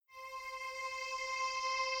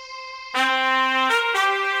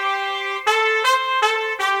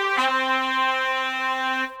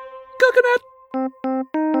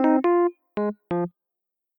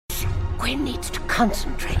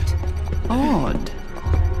concentrate. Odd.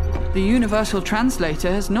 The Universal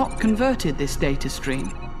Translator has not converted this data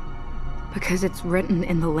stream. Because it's written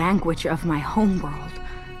in the language of my homeworld.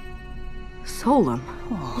 Solum.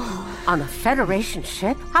 On a Federation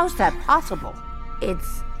ship? How's that possible?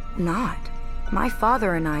 It's not. My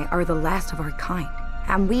father and I are the last of our kind,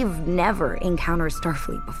 and we've never encountered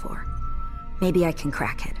Starfleet before. Maybe I can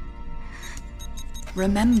crack it.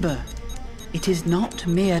 Remember, it is not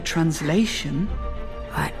mere translation,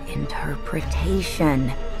 but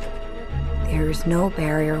interpretation. There's no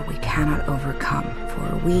barrier we cannot overcome,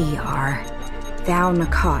 for we are Thou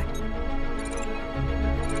Nakot.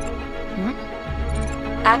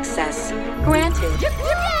 Access granted.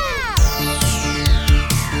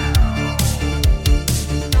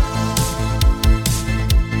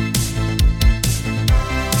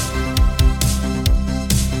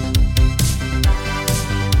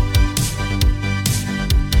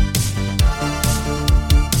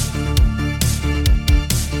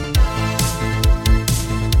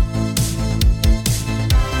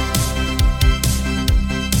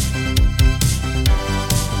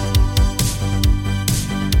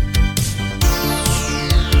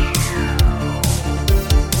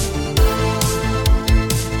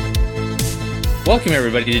 Welcome,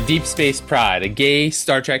 everybody, to Deep Space Pride, a gay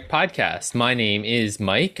Star Trek podcast. My name is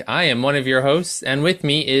Mike. I am one of your hosts, and with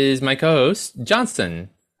me is my co-host, Johnson.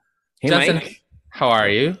 Hey, Johnson, Mike. How are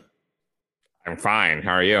you? I'm fine.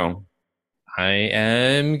 How are you? I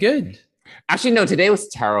am good. Actually, no, today was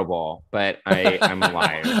terrible, but I'm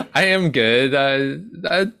alive. I am good.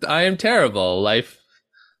 I am terrible. Life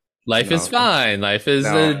is fine. Life is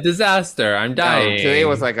a disaster. I'm dying. No, today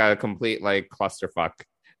was like a complete clusterfuck,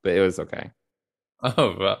 but it was okay.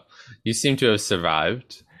 Oh, well, you seem to have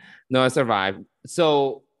survived. No, I survived.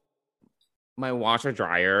 So my washer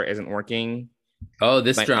dryer isn't working. Oh,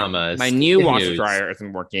 this drama. My new washer dryer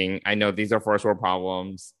isn't working. I know these are first world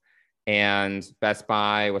problems. And Best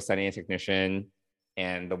Buy was sending a technician,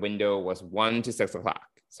 and the window was 1 to 6 o'clock.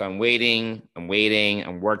 So I'm waiting, I'm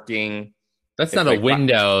working. That's not a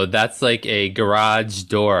window. That's like a garage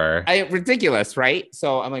door. Ridiculous, right?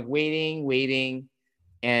 So I'm waiting.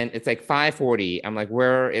 And it's 5:40. I'm like,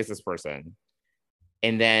 where is this person?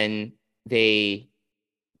 And then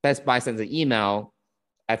Best Buy sends an email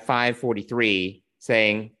at 5:43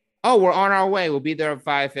 saying, oh, we're on our way. We'll be there at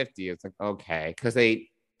 5:50. It's like, okay. Because they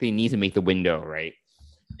need to make the window, right?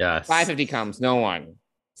 Yes. 5:50 comes, no one.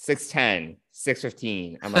 6:10,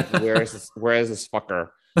 6:15. I'm like, where is this fucker?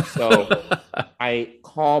 So I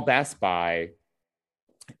call Best Buy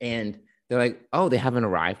and they're like, oh, they haven't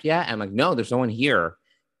arrived yet? I'm like, no, there's no one here.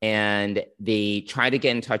 And they try to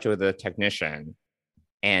get in touch with the technician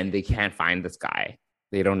and they can't find this guy.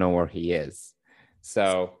 They don't know where he is.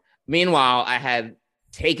 So meanwhile, I had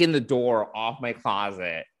taken the door off my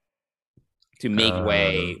closet to make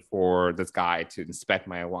way for this guy to inspect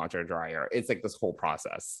my washer dryer. It's this whole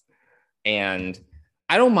process. And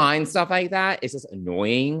I don't mind stuff like that. It's just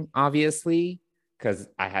annoying, obviously, because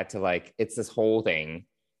I had to it's this whole thing.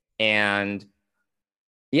 And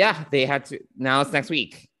yeah, they had to, now it's next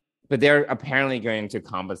week. But they're apparently going to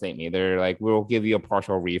compensate me. They're like, we'll give you a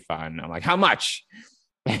partial refund. I'm like, how much?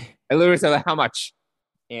 I literally said, how much?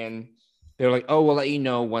 And they're like, oh, we'll let you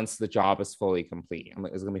know once the job is fully complete. I'm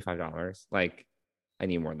like, is it going to be $5? I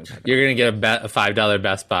need more than $5. You're going to get a $5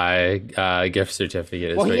 Best Buy gift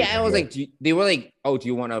certificate. Well, yeah, I was like, they were like, oh, do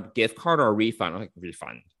you want a gift card or a refund? I'm like,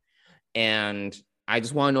 refund. And I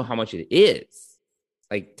just want to know how much it is.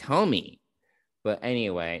 Tell me. But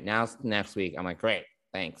anyway, now it's next week. I'm like, great.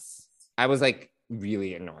 Thanks. I was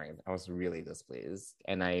really annoyed. I was really displeased,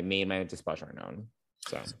 and I made my displeasure known.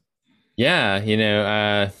 So, yeah,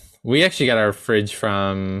 we actually got our fridge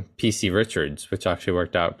from PC Richards, which actually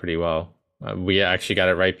worked out pretty well. We actually got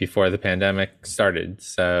it right before the pandemic started.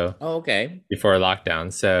 So, okay, before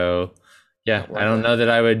lockdown. So, yeah, I don't know that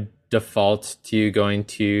I would default to going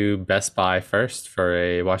to Best Buy first for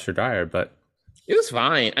a washer dryer, but it was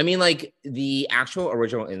fine. I mean, the actual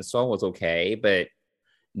original install was okay, but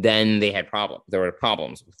then they had problems. There were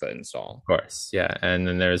problems with the install. Of course, yeah. And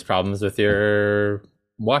then there's problems with your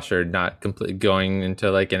washer not going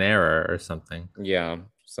into an error or something. Yeah,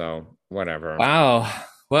 so whatever. Wow.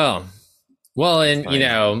 Well, and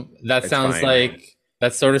that sounds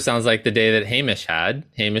that sort of sounds like the day that Hamish had.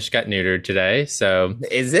 Hamish got neutered today, so...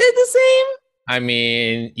 Is it the same? I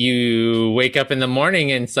mean, you wake up in the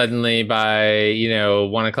morning and suddenly by,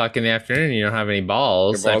 1 o'clock in the afternoon, you don't have any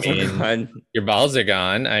balls. Your balls are gone. Your balls are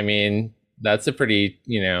gone. I mean, that's a pretty,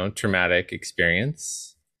 traumatic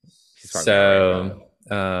experience. So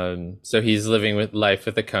he's living with life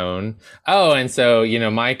with a cone. Oh, and so,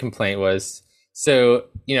 my complaint was, So,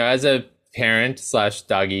 as a parent /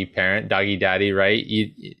 doggy parent, doggy daddy, right?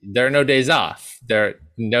 There are no days off. There are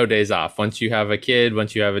no days off. Once you have a kid,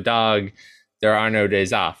 once you have a dog, there are no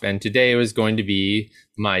days off. And today was going to be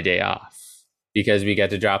my day off because we got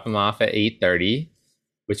to drop him off at 8:30,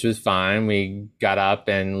 which was fine. We got up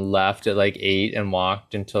and left at like 8 and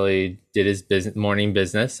walked until he did his morning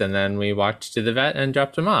business. And then we walked to the vet and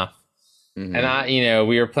dropped him off. Mm-hmm. And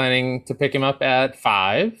we were planning to pick him up at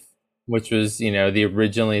 5, which was, the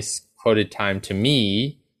originally quoted time to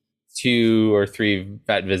me 2 or 3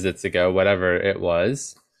 vet visits ago, whatever it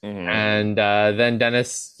was. Mm-hmm. And then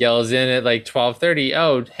Dennis yells in at like 12:30,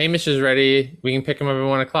 "Oh, Hamish is ready. We can pick him up at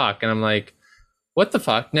 1 o'clock." And I'm like, what the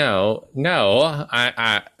fuck? No,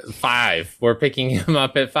 I 5. We're picking him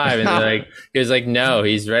up at 5. And he was like, no,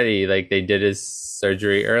 he's ready. Like they did his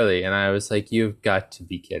surgery early. And I was like, you've got to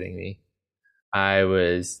be kidding me. I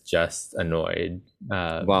was just annoyed.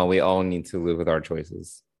 Well, we all need to live with our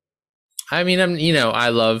choices. I mean, I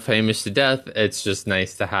love Hamish to death. It's just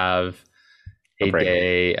nice to have a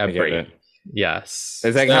break. Yes.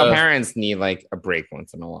 It's like how parents need like a break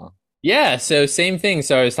once in a while. Yeah. So same thing.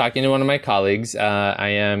 So I was talking to one of my colleagues. I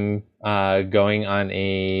am going on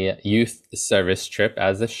a youth service trip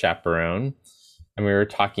as a chaperone. And we were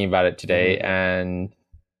talking about it today. Mm-hmm.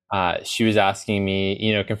 And she was asking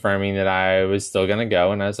me, confirming that I was still going to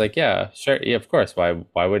go. And I was like, yeah, sure. Yeah, of course. Why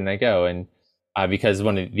wouldn't I go? And because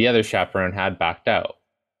one of the other chaperone had backed out.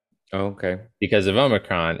 Oh, okay. Because of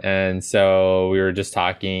Omicron. And so we were just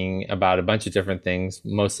talking about a bunch of different things,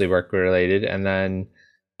 mostly work related. And then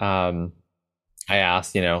I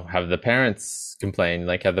asked, have the parents complained?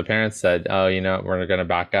 Like, have the parents said, oh, we're going to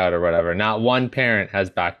back out or whatever? Not one parent has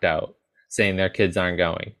backed out saying their kids aren't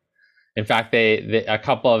going. In fact, they a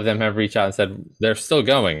couple of them have reached out and said they're still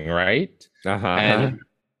going, right? Uh-huh.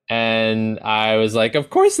 And I was like, of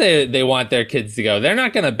course they want their kids to go. They're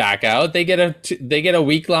not going to back out. They get a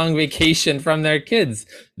week-long vacation from their kids.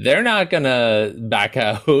 They're not going to back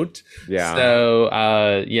out. Yeah.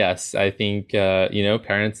 So yes, I think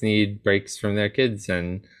parents need breaks from their kids,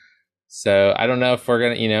 and so I don't know if we're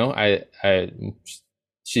gonna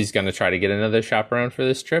she's gonna try to get another chaperone for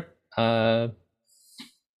this trip.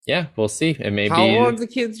 Yeah, we'll see. It may be. How old are the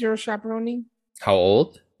kids you're chaperoning? How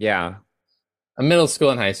old? Yeah. A middle school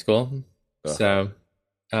and high school. Ugh. So,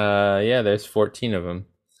 there's 14 of them.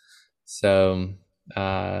 So,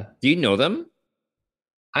 do you know them?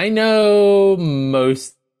 I know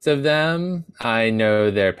most of them. I know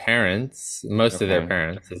their parents, most of their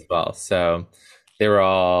parents as well. So they were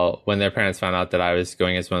all, when their parents found out that I was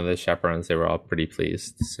going as one of the chaperones, they were all pretty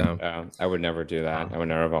pleased. So I would never do that. I would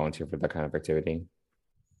never volunteer for that kind of activity.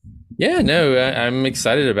 Yeah, no, I'm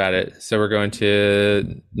excited about it. So we're going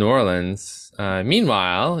to New Orleans.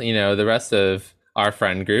 Meanwhile, the rest of our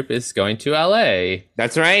friend group is going to LA.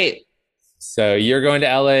 That's right. So you're going to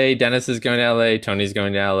LA. Dennis is going to LA. Tony's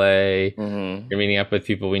going to LA. Mm-hmm. You're meeting up with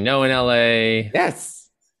people we know in LA. Yes.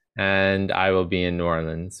 And I will be in New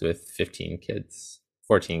Orleans with 14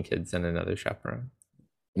 kids, and another chaperone.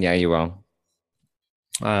 Yeah, you will.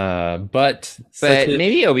 But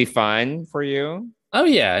maybe it'll be fun for you. Oh,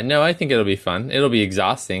 yeah. No, I think it'll be fun. It'll be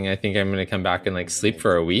exhausting. I think I'm going to come back and sleep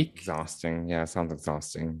for a week. Exhausting. Yeah, sounds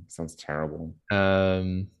exhausting. Sounds terrible.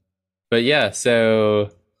 But yeah, so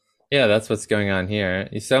yeah, that's what's going on here.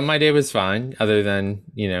 So my day was fine, other than,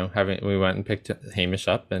 we went and picked Hamish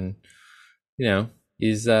up, and,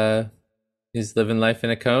 he's living life in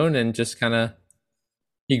a cone, and just kind of,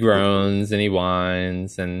 he groans and he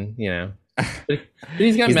whines, and, but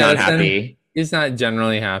he's got medicine. Not happy. He's not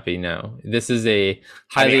generally happy. No, this is a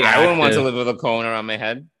highly. I wouldn't want to live with a cone around my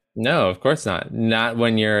head. No, of course not. Not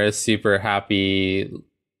when you're a super happy,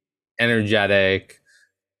 energetic,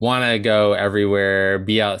 want to go everywhere,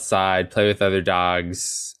 be outside, play with other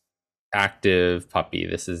dogs, active puppy.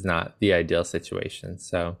 This is not the ideal situation.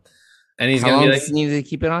 So, and he's going to be like, need to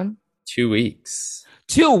keep it on 2 weeks.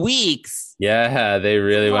 2 weeks. Yeah, they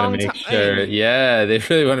really want to make sure. Yeah, they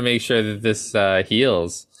really want to make sure that this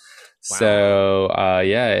heals. Wow.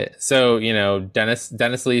 So, so,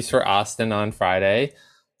 Dennis leaves for Austin on Friday.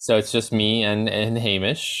 So it's just me and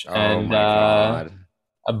Hamish. Oh, my God.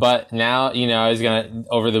 But now,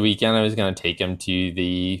 over the weekend, I was going to take him to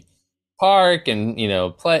the park and,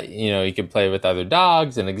 play, he could play with other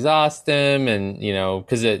dogs and exhaust him. And,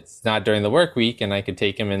 because it's not during the work week, and I could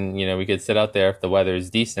take him and, we could sit out there if the weather is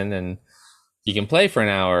decent and he can play for an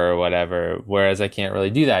hour or whatever. Whereas I can't really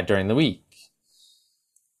do that during the week,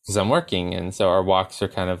 because I'm working. And so our walks are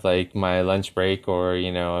kind of like my lunch break, or,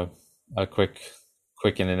 a quick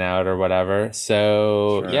in and out or whatever.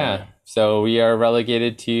 So, sure. Yeah. So we are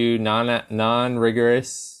relegated to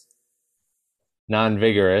non-rigorous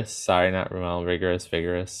non-vigorous, sorry, not well,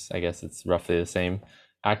 vigorous. I guess it's roughly the same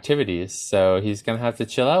activities. So he's gonna have to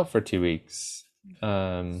chill out for 2 weeks.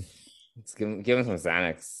 Let's give him some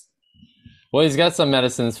Xanax. Well, he's got some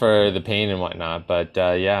medicines for the pain and whatnot, but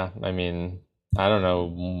yeah, I mean, I don't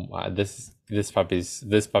know. This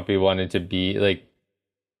puppy wanted to be like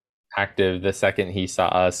active the second he saw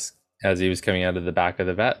us as he was coming out of the back of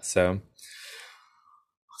the vet. So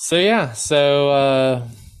yeah,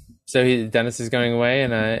 Dennis is going away,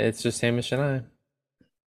 and it's just Hamish and I.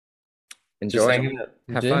 Enjoy.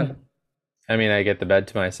 Have fun. I mean, I get the bed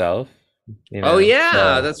to myself. Oh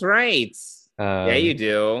yeah, that's right. Yeah, you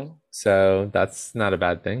do. So that's not a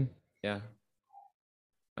bad thing. Yeah.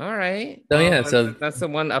 All right. So yeah, so that's the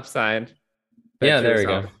one upside. Yeah, there we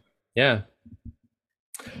go. Yeah.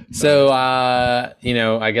 So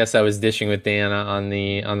I guess I was dishing with Dana on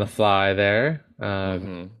the fly there.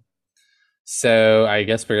 So I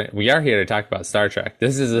guess we are here to talk about Star Trek.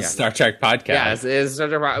 This is a Star Trek podcast. Yes, it is Star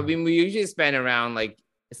Trek. I mean, we usually spend around like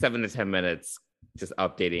 7 to 10 minutes just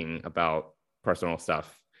updating about personal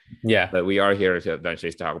stuff. Yeah, but we are here to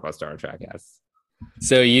eventually talk about Star Trek. Yes.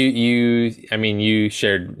 So you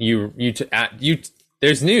shared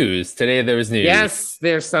there's news today. There was news. Yes,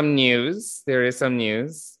 there's some news. There is some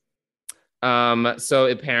news. So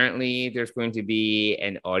apparently there's going to be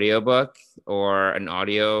an audiobook or an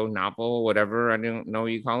audio novel, whatever, I don't know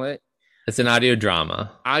what you call it. It's an audio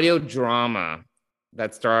drama. Audio drama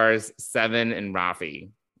that stars Seven and Raffi.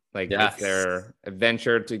 Like it's their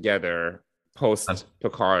adventure together post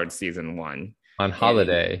Picard season 1 on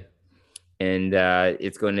holiday. And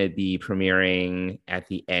it's going to be premiering at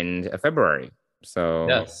the end of February. So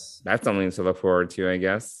that's something to look forward to, I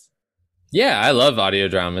guess. Yeah, I love audio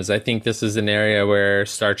dramas. I think this is an area where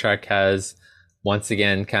Star Trek has once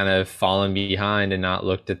again kind of fallen behind and not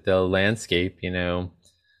looked at the landscape. I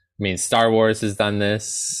mean, Star Wars has done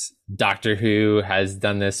this. Doctor Who has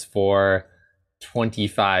done this for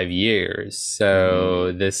 25 years.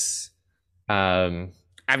 So this...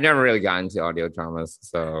 I've never really gotten to audio dramas,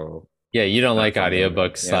 so... Yeah, you don't like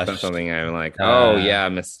audiobooks. Yeah, that's something I'm like, I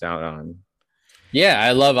missed out on. Yeah,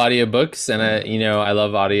 I love audiobooks, and I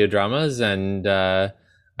love audio dramas, and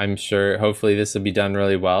I'm sure hopefully this will be done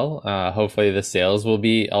really well. Hopefully the sales will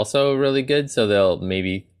be also really good, so they'll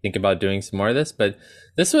maybe think about doing some more of this. But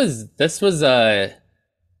this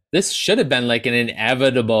should have been like an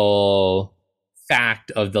inevitable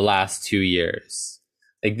fact of the last 2 years.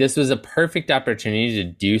 Like this was a perfect opportunity to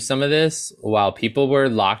do some of this while people were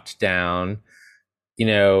locked down.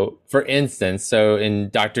 For instance, so in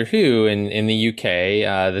Doctor Who in the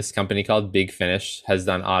UK, this company called Big Finish has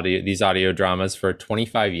done these audio dramas for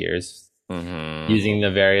 25 years, using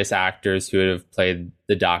the various actors who have played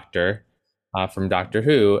the Doctor from Doctor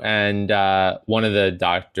Who. And one of the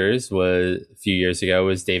doctors a few years ago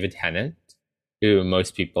was David Tennant, who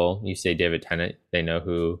most people, you say David Tennant, they know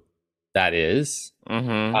who that is.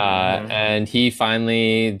 And he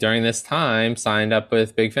finally, during this time, signed up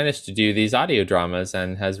with Big Finish to do these audio dramas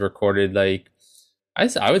and has recorded I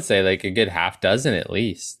would say like a good half dozen at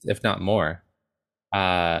least, if not more,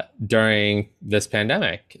 during this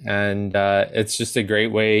pandemic. And it's just a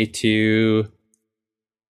great way to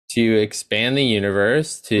expand the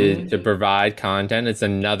universe, to provide content. It's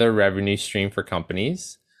another revenue stream for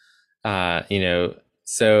companies. So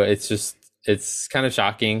it's kind of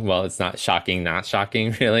shocking. Well, it's not shocking,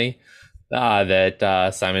 really,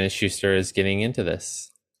 that Simon & Schuster is getting into this.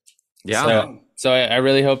 Yeah. So I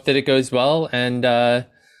really hope that it goes well, and that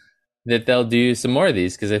they'll do some more of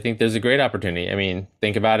these, because I think there's a great opportunity. I mean,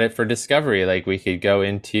 think about it for Discovery. Like we could go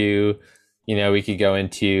into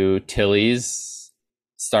Tilly's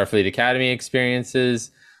Starfleet Academy experiences.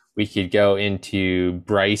 We could go into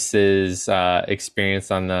Bryce's experience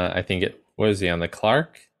on the on the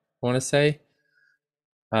Clark, I want to say,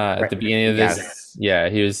 at the beginning of this. Yes. Yeah,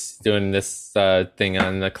 he was doing this thing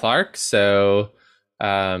on the Clark. So,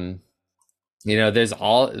 there's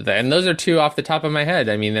and those are two off the top of my head.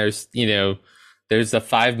 I mean, there's the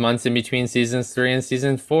 5 months in between seasons 3 and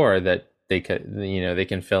season 4 that they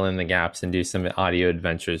can fill in the gaps and do some audio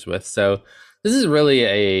adventures with. So this is really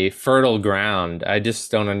a fertile ground. I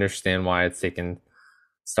just don't understand why it's taken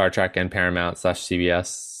Star Trek and Paramount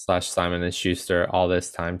 /CBS /Simon & Schuster all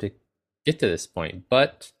this time to get to this point,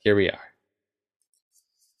 but here we are.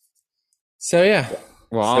 So yeah,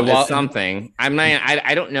 it's something.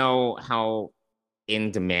 I don't know how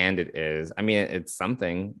in demand it is. I mean, it's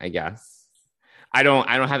something, I guess. I don't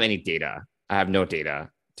have any data. I have no data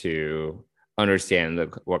to understand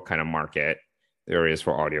what kind of market there is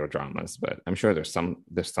for audio dramas, but I'm sure there's some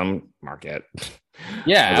market.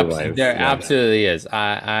 Yeah, Otherwise, there yeah. absolutely is.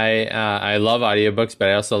 I love audiobooks, but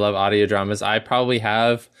I also love audio dramas. I probably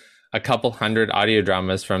have a couple hundred audio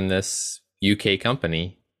dramas from this UK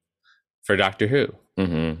company for Doctor Who.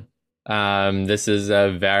 This is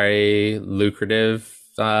a very lucrative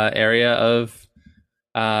area of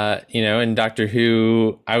in Doctor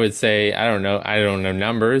Who. I would say I don't know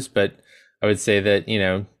numbers, but I would say that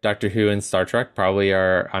Doctor Who and Star Trek probably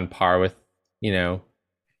are on par with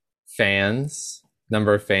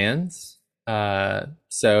number of fans.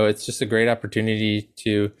 So it's just a great opportunity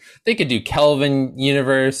they could do Kelvin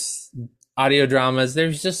universe audio dramas.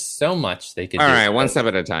 There's just so much they could do. All right, one step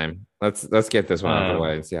at a time. Let's get this one out of the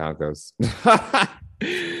way and see how it goes.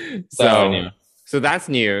 So that's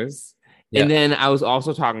news. Yeah. And then I was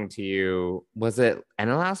also talking to you, was it end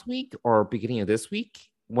of last week or beginning of this week?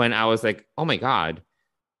 When I was like, oh my God,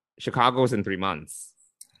 Chicago's in 3 months.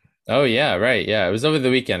 Oh, yeah, right. Yeah, it was over the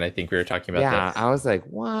weekend. I think we were talking about that. Yeah, I was like,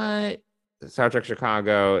 what? Star Trek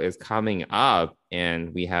Chicago is coming up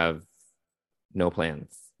and we have no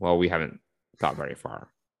plans. Well, we haven't got very far.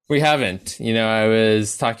 We haven't. I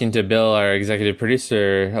was talking to Bill, our executive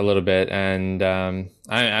producer, a little bit, and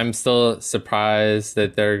I'm still surprised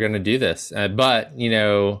that they're going to do this. But,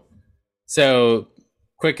 so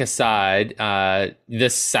quick aside,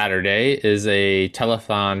 this Saturday is a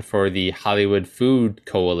telethon for the Hollywood Food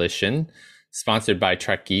Coalition, sponsored by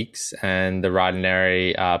Trek Geeks and the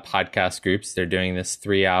Roddenberry podcast groups. They're doing this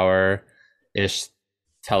 3-hour-ish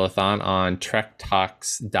telethon on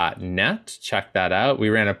trektalks.net. Check that out. We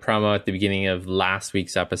ran a promo at the beginning of last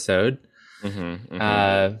week's episode.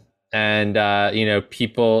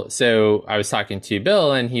 People, so I was talking to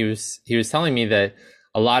Bill and he was telling me that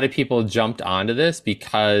a lot of people jumped onto this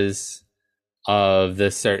because of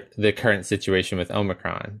the current situation with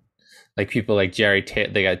Omicron. Like people like Jerry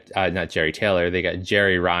Taylor, they got not Jerry Taylor, they got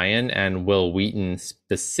Jerry Ryan and Will Wheaton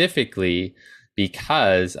specifically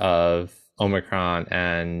because of Omicron,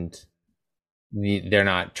 and they're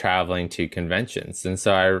not traveling to conventions. And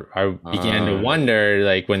so I began to wonder,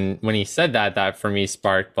 like when he said that for me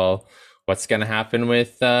sparked, well, what's going to happen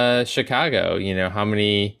with Chicago? How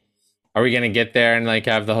many are we going to get there and like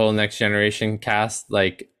have the whole Next Generation cast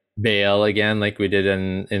like bail again, like we did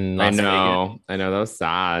in Las Vegas? I know that was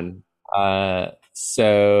sad.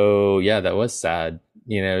 So yeah, that was sad.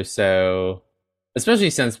 So especially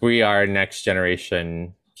since we are Next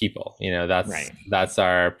Generation people, that's right. That's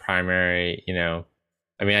our primary, I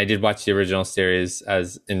mean, I did watch the original series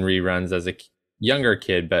as in reruns as a younger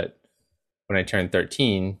kid, but when I turned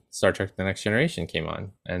 13, Star Trek The Next Generation came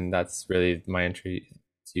on, and that's really my entry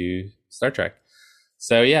to Star Trek.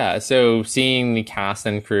 So yeah, so seeing the cast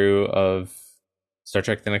and crew of Star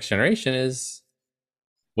Trek The Next Generation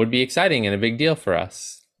would be exciting and a big deal for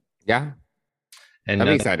us. Yeah. And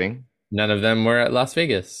that'd be exciting. None of them were at Las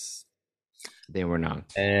Vegas. They were not.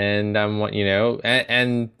 And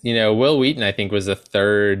Will Wheaton, I think, was the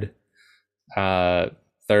third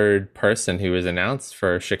person who was announced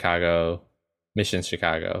for Mission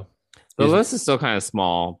Chicago. The list is still kind of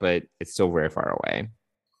small, but it's still very far away.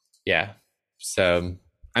 Yeah. So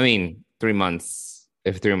I mean, 3 months,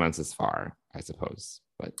 if 3 months is far, I suppose.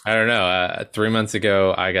 But I don't know. 3 months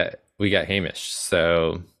ago we got Hamish.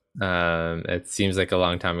 So it seems like a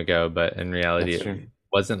long time ago, but in reality it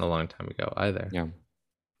wasn't a long time ago either. Yeah.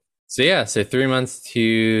 So 3 months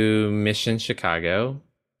to Mission Chicago.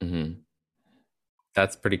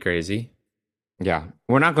 That's pretty crazy. Yeah.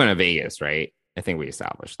 We're not going to Vegas, right? I think we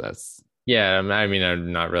established this. Yeah. I mean,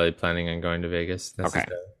 I'm not really planning on going to Vegas. Okay.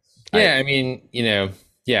 Yeah. I mean,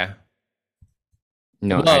 yeah.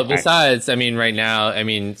 No. Well, besides, I mean, right now, I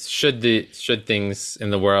mean, should things in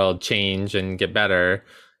the world change and get better,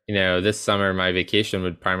 this summer my vacation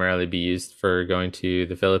would primarily be used for going to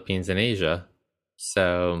the Philippines and Asia.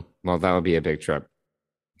 So, well, that would be a big trip,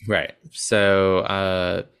 right?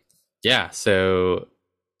 So, yeah. So,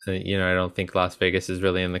 I don't think Las Vegas is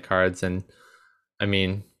really in the cards, and I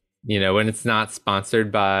mean, when it's not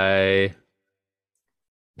sponsored by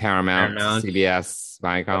Paramount, CBS,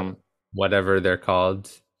 Viacom, whatever they're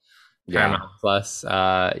called, Paramount Plus,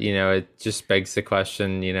 it just begs the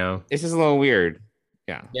question, it's just a little weird.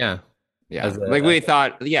 Yeah. We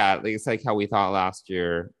thought, it's like how we thought last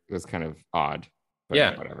year. It was kind of odd.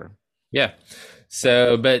 But whatever. Yeah.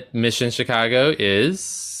 So, but Mission Chicago is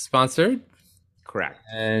sponsored. Correct.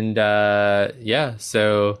 And so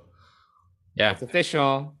it's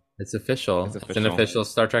official. It's an official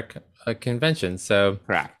Star Trek convention. So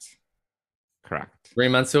correct. 3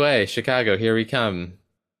 months away, Chicago, here we come.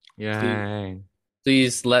 Yay.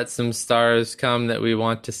 Please let some stars come that we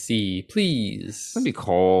want to see. Please. It's gonna be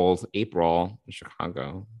cold. April in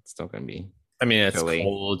Chicago. It's still gonna be. I mean, it's chilly.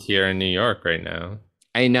 cold here in New York right now.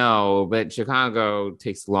 I know, but Chicago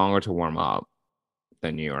takes longer to warm up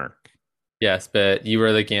than New York. Yes, but you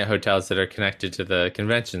were looking at hotels that are connected to the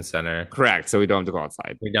convention center. Correct. So we don't have to go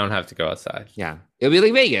outside. We don't have to go outside. Yeah. It'll be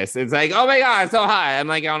like Vegas. It's like, oh my God, it's so hot. I'm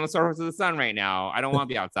like on the surface of the sun right now. I don't want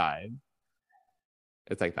to be outside.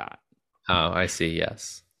 It's like that. Oh, I see.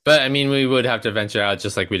 Yes. But I mean, we would have to venture out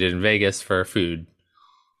just like we did in Vegas for food.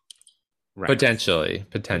 Right. Potentially.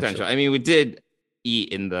 I mean, we did eat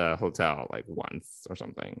in the hotel like once or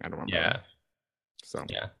something. I don't remember. Yeah. So,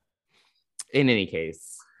 yeah. In any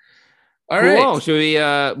case. All cool. right. Should we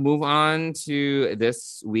move on to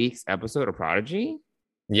this week's episode of Prodigy?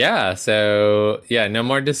 Yeah. So, yeah, no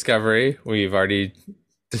more Discovery. We've already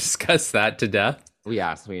discussed that to death. We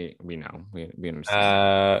know. We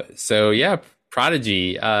understand. So, yeah,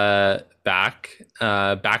 Prodigy back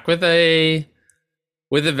with a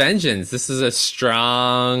vengeance. This is a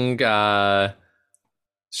strong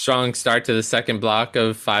start to the second block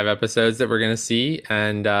of 5 episodes that we're going to see,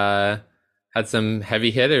 and had some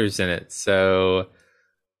heavy hitters in it. So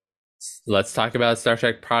let's talk about Star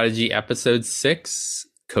Trek Prodigy Episode 6,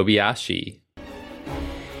 Kobayashi.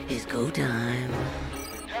 It's go time.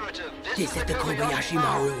 This is the Kobayashi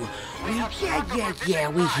Maru. Yeah,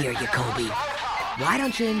 we hear you, Kobe. Why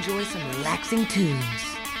don't you enjoy some relaxing tunes?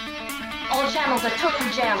 All channels are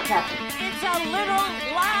totally jammed, Captain. It's a little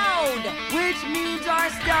loud, which means our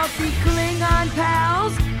stealthy Klingon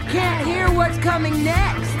pals can't hear what's coming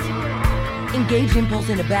next. Engage impulse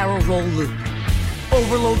in a barrel roll loop.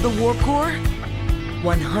 Overload the warp core.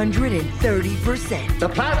 130%. The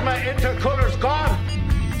plasma intercooler's gone.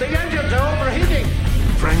 The engines are overheating.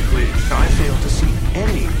 Frankly, I fail to see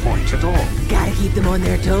any point at all. Gotta keep them on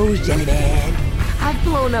their toes, Jellyman. I've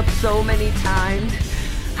blown up so many times.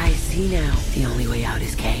 I see now. The only way out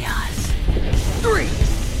is chaos. 3,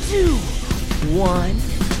 2, 1.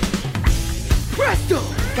 Presto!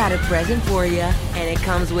 Got a present for you, and it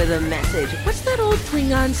comes with a message. What's that old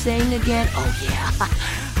Klingon saying again? Oh, yeah.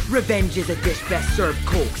 Revenge is a dish best served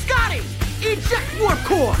cold. Scotty! Eject warp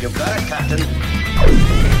core! You got it, Captain.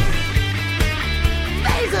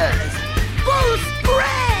 Lasers! Full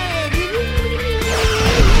spread!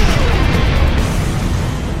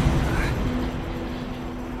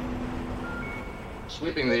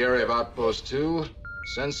 Sweeping the area of Outpost 2.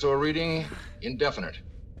 Sensor reading indefinite.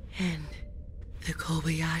 And the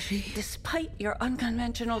Kobayashi? Despite your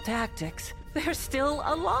unconventional tactics, they're still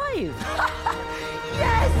alive.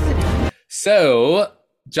 Yes! So,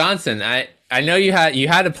 Johnson, I know you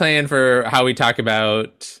had a plan for how we talk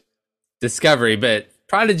about Discovery, but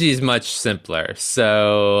Prodigy is much simpler.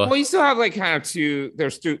 So, Well, you still have like kind of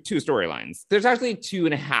there's two storylines. There's actually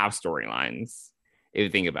 2.5 storylines, if you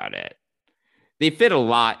think about it. They fit a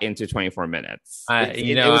lot into 24 minutes.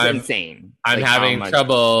 It was insane. I'm like, having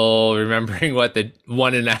trouble remembering what the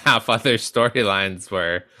 1.5 other storylines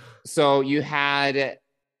were. So you had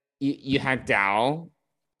Dal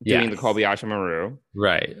doing the Kobayashi Maru.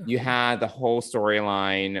 Right. You had the whole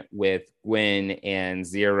storyline with Gwyn and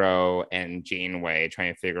Zero and Janeway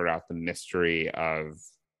trying to figure out the mystery of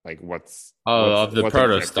like what's the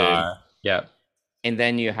Protostar. Yep. And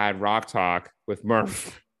then you had Rock Talk with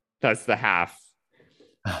Murph. That's the half.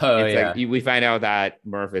 Oh, it's yeah. like we find out that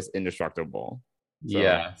Murph is indestructible. So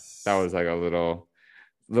yes. That was like a little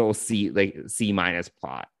C minus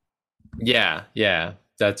plot. Yeah,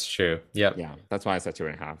 that's true. Yep. Yeah, that's why I said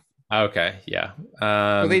 2.5. Okay, yeah.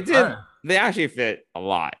 So they did. They actually fit a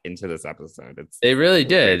lot into this episode. They really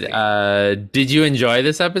did. Did you enjoy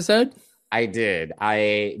this episode? I did.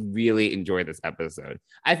 I really enjoyed this episode.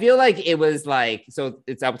 I feel like it was like, so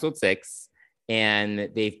it's episode 6, and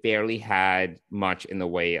they barely had much in the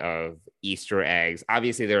way of Easter eggs.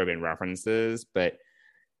 Obviously, there have been references, but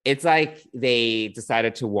it's like they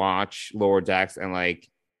decided to watch Lower Decks and like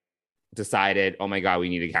decided, oh my God, we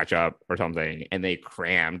need to catch up or something. And they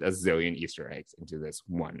crammed a zillion Easter eggs into this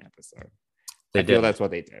one episode. I feel that's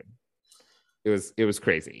what they did. It was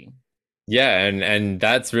crazy. Yeah, and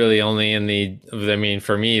that's really only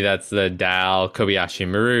for me, that's the Dal Kobayashi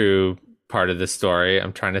Maru part of the story.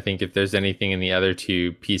 I'm trying to think if there's anything in the other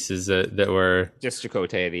 2 pieces that were just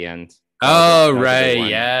Chakotay at the end. Oh, right.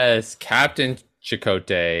 Yes. Captain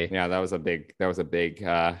Chakotay. Yeah, that was a big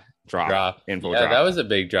drop. Info yeah, drop. that was a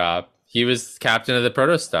big drop. He was captain of the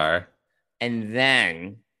Protostar. And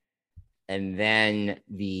then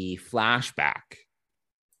the flashback.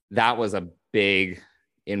 That was a big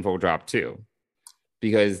info drop too,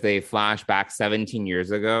 because they flash back 17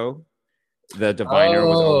 years ago the diviner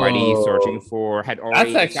was already searching for,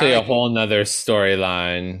 that's actually a whole nother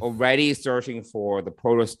storyline. Already searching for the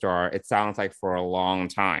protostar, it sounds like, for a long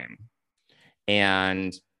time.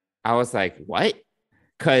 And I was like, what?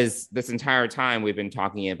 Because this entire time we've been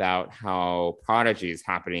talking about how Prodigy is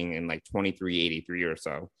happening in like 2383 or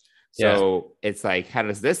so. So it's like, how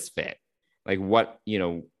does this fit? Like, what,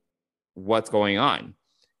 what's going on?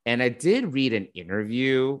 And I did read an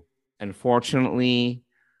interview. Unfortunately,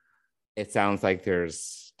 it sounds like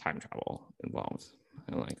there's time travel involved.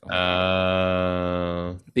 I'm like,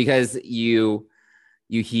 because you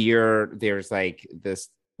hear there's like this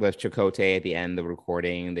with Chakotay at the end of the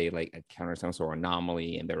recording, they like encountered some sort of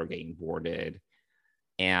anomaly and they were getting boarded.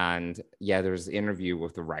 And there's an interview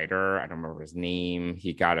with the writer. I don't remember his name.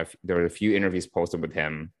 There were a few interviews posted with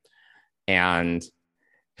him, and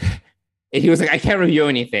he was like, I can't review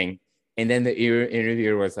anything. And then the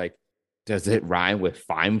interviewer was like, does it rhyme with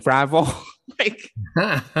fime travel? Like,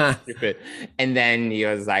 stupid. And then he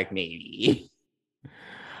was like, maybe.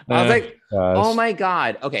 I was like, oh my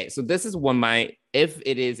God. Okay, so this is if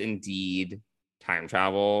it is indeed time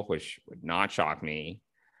travel, which would not shock me,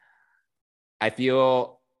 I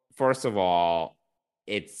feel, first of all,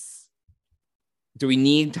 do we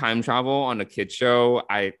need time travel on a kid show?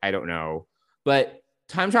 I don't know. But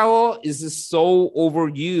time travel is just so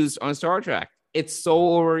overused on Star Trek. It's so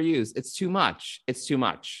overused. It's too much.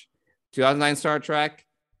 2009 Star Trek,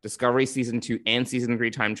 Discovery Season 2 and Season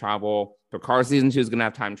 3 time travel. Picard Season 2 is going to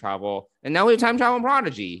have time travel. And now we have time travel in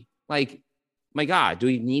Prodigy. Like, my God, do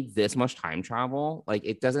we need this much time travel? Like,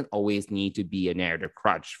 it doesn't always need to be a narrative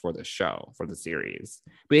crutch for the show, for the series.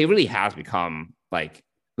 But it really has become, like,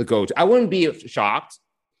 the go-to. I wouldn't be shocked.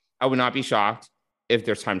 I would not be shocked if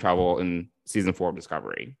there's time travel in Season 4 of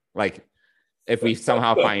Discovery. Like, if we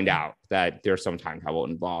somehow find out that there's some time travel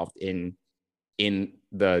involved in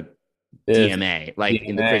the DMA, like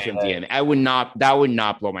in the creation of DMA, that would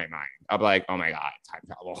not blow my mind. I'd be like, oh my God, time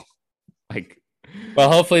travel. Like,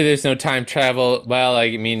 well, hopefully there's no time travel. Well,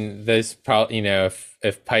 I mean, there's probably,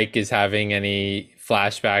 if Pike is having any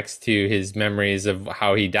flashbacks to his memories of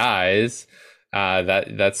how he dies,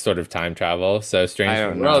 that's sort of time travel. So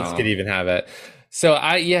Strange New Worlds could even have it. So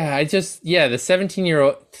the 17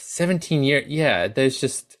 year, there's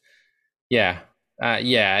just,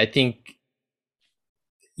 I think,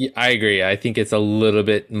 I agree. I think it's a little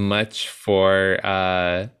bit much for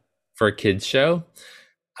a kids show.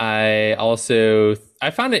 I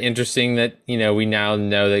found it interesting that, we now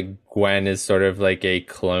know that Gwen is sort of like a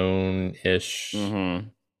clone-ish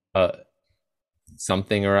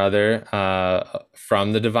something or other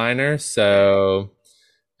from the Diviner. So,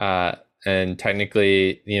 and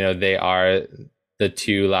technically, they are the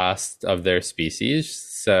two last of their species.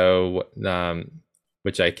 So,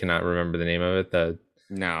 which I cannot remember the name of it.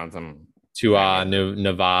 Tua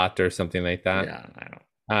Navat or something like that. Yeah, I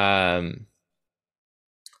don't.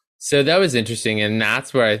 So that was interesting, and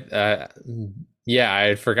that's where I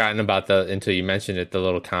had forgotten about until you mentioned it, the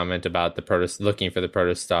little comment about the looking for the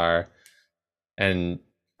protostar. And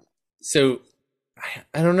so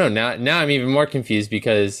I don't know, now I'm even more confused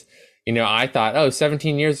because I thought,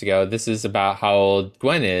 17 years ago, this is about how old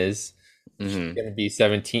Gwen is. She's gonna be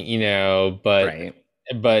 17, but right.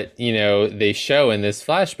 But they show in this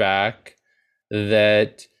flashback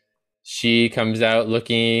that she comes out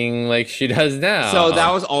looking like she does now. So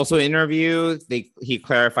that was also an interview. He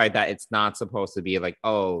clarified that it's not supposed to be like,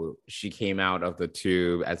 oh, she came out of the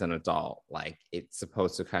tube as an adult. Like, it's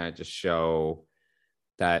supposed to kind of just show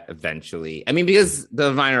that eventually. I mean, because the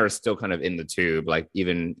Diviner is still kind of in the tube, like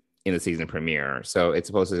even in the season premiere. So it's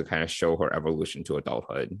supposed to kind of show her evolution to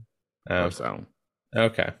adulthood. Or so.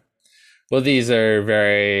 Okay. Well, these are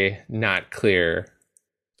very not clear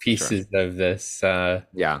pieces of this.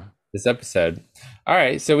 This episode. All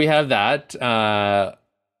right, so we have that.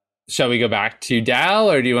 Shall we go back to Dal,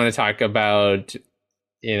 or do you want to talk about,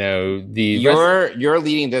 You're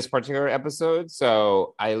leading this particular episode,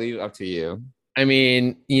 so I leave it up to you. I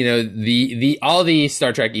mean, the all the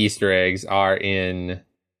Star Trek Easter eggs are in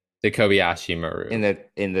the Kobayashi Maru. In the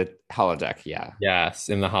holodeck, yeah. Yes,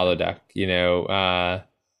 in the holodeck,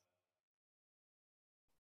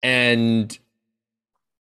 and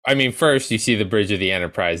I mean, first you see the bridge of the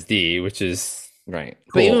Enterprise D, which is right.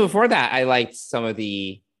 Cool. But even before that, I liked some of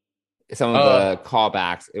the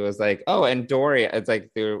callbacks. It was like, and Doria. It's like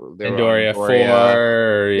they were Doria 4.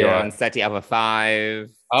 They were on SETI Alpha 5.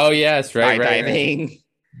 Oh yes, right. Skydiving.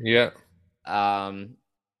 Yeah.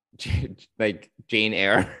 Like Jane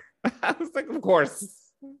Eyre. I was like, of course.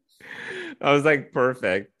 I was like,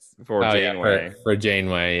 perfect for Janeway. For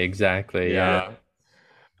Janeway, exactly. Yeah.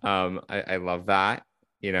 I love that.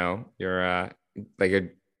 You're like a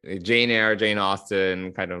Jane Eyre, Jane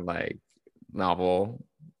Austen kind of like novel,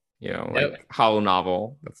 like hollow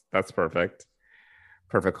novel. That's perfect.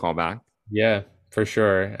 Perfect callback. Yeah, for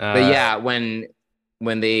sure. But yeah, when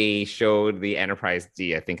they showed the Enterprise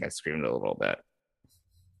D, I think I screamed a little bit.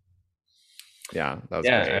 Yeah, that was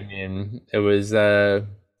great. I mean, it was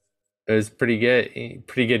pretty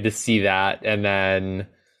good to see that, and then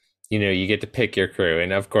you get to pick your crew,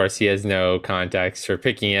 and of course he has no context for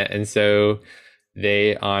picking it, and so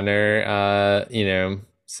they honor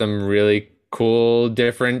some really cool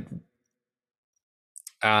different.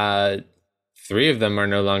 Three of them are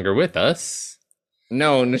no longer with us.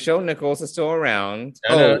 No, Nichelle Nichols is still around.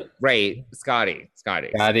 Right, Scotty,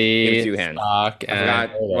 James Doohan. Spock, I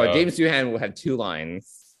forgot. Well, James Doohan had 2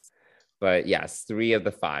 lines, but yes, 3 of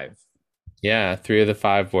the 5. Yeah, 3 of the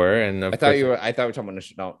 5 were, and I thought we were talking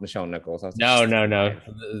about Nichelle Nichols. No.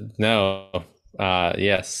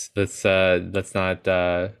 Yes, let's not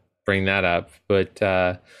bring that up. But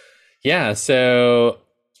yeah, so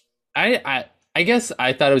I guess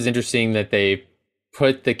I thought it was interesting that they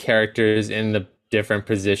put the characters in the different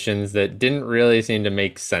positions that didn't really seem to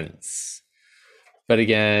make sense. But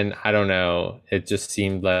again, I don't know. It just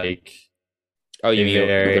seemed like you mean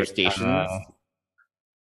their stations?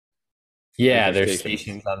 Yeah, there's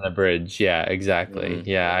stations on the bridge. Yeah, exactly. Mm-hmm.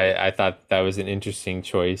 Yeah, I thought that was an interesting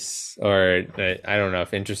choice, or I don't know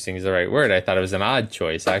if interesting is the right word. I thought it was an odd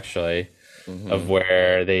choice, actually, of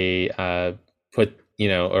where they put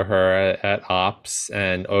her at ops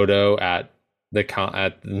and Odo at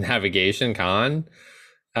the navigation con,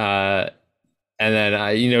 and then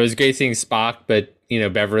it was great seeing Spock, but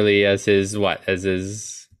Beverly as his. Well,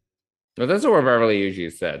 that's where Beverly usually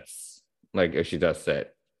sits. Like if she does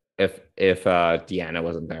sit. If Deanna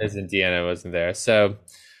wasn't there. Deanna wasn't there. So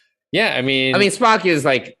yeah, I mean Spock is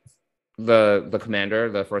like the commander,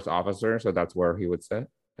 the first officer, so that's where he would sit.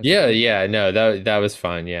 Yeah. No, that was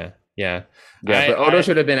fun. Yeah. But Odo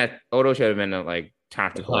should have been at like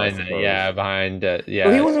tactical. Behind. Well,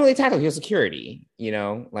 he wasn't really tactical. He was security.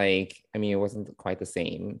 It wasn't quite the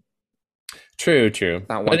same. True.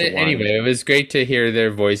 But anyway, it was great to hear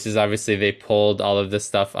their voices. Obviously, they pulled all of the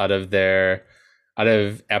stuff out of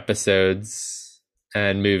episodes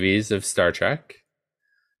and movies of Star Trek.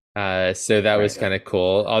 So that was kind of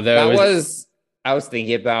cool. Although I was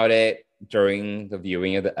thinking about it during the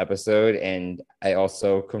viewing of the episode, and I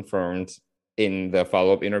also confirmed in the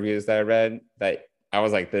follow-up interviews that I read that I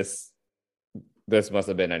was like, this must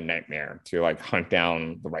have been a nightmare to like hunt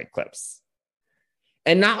down the right clips.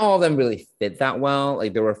 And not all of them really fit that well.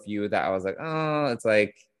 Like there were a few that I was like, oh, it's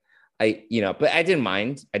like but I didn't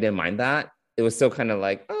mind. I didn't mind that. It was still kind of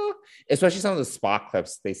like, especially some of the Spock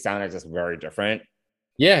clips, they sounded just very different.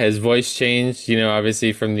 Yeah, his voice changed,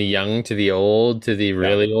 obviously from the young to the old to the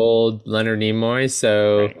really old Leonard Nimoy.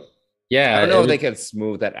 So, yeah. I don't know if they could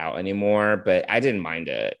smooth that out anymore, but I didn't mind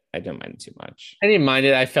it. I didn't mind it too much. I didn't mind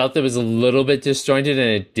it. I felt it was a little bit disjointed, and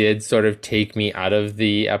it did sort of take me out of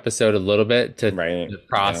the episode a little bit to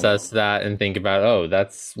process that and think about,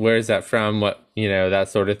 where is that from? What, that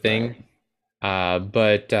sort of thing.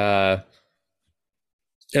 Right.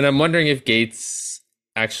 And I'm wondering if Gates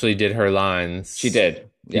actually did her lines. She did.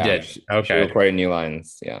 She did. Okay. She recorded new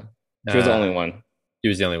lines. Yeah. She was the only one. She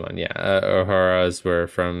was the only one. Yeah. O'Hara's were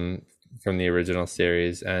from the original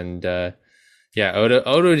series. And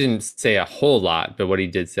Odo didn't say a whole lot, but what he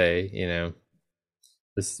did say,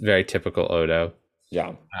 was very typical Odo.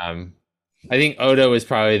 Yeah. I think Odo was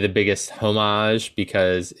probably the biggest homage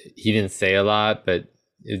because he didn't say a lot, but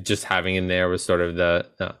just having him there was sort of the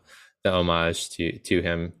homage to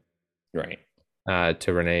him, right?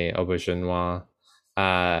 To Rene Auberjonois.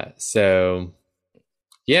 So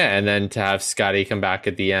yeah, and then to have Scotty come back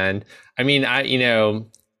at the end. I mean,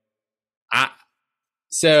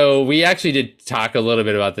 so we actually did talk a little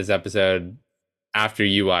bit about this episode after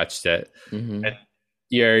you watched it. Mm-hmm. And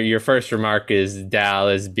your first remark is Dal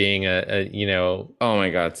as being a oh my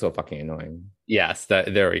god, so fucking annoying. Yes,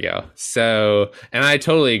 there we go. So, and I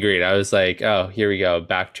totally agreed. I was like, oh, here we go,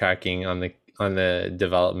 backtracking on the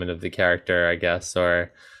development of the character, I guess,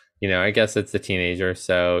 or I guess it's the teenager.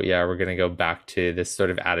 So yeah, we're gonna go back to this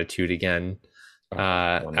sort of attitude again.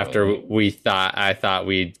 After I thought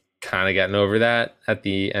we'd kind of gotten over that at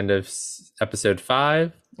the end of episode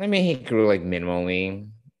 5. I mean, he grew like minimally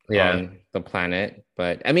on the planet,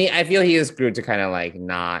 but I mean, I feel he just grew to kind of like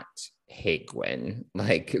not hate Gwen.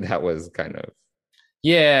 Like that was kind of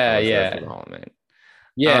development.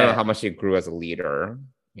 I don't know how much he grew as a leader.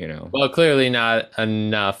 Well, clearly not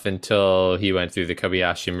enough until he went through the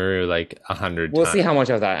Kobayashi Maru like 100 times. We'll see how much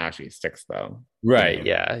of that actually sticks, though. Right?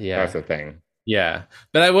 Yeah. That's the thing. Yeah,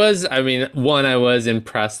 but I was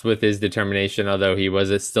impressed with his determination, although he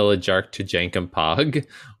was still a jerk to Jankum Pog,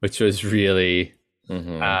 which was really,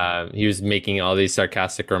 he was making all these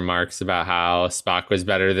sarcastic remarks about how Spock was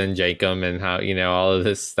better than Jankum and how, all of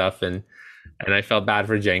this stuff. And I felt bad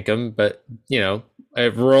for Jankum, but,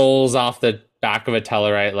 it rolls off the back of a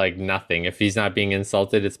Tellarite like nothing. If he's not being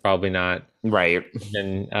insulted, it's probably not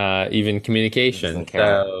even communication.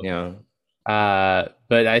 So,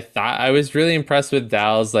 but I thought I was really impressed with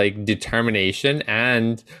Dal's like determination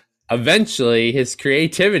and eventually his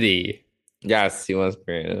creativity. Yes, he was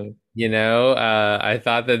creative. I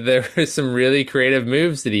thought that there were some really creative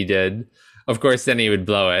moves that he did. Of course, then he would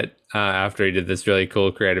blow it after he did this really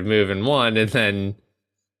cool creative move and won, and then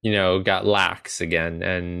got lax again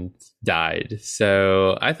and died.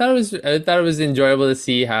 So I thought it was enjoyable to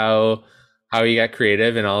see how he got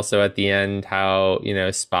creative, and also at the end how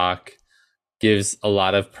Spock gives a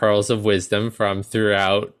lot of pearls of wisdom from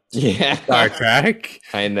throughout Star Trek.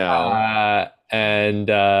 I know. And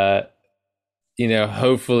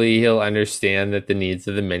hopefully he'll understand that the needs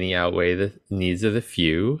of the many outweigh the needs of the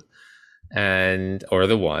few, or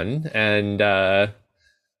the one, and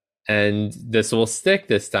this will stick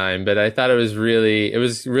this time. But I thought it was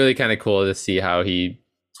really kind of cool to see how he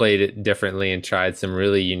played it differently and tried some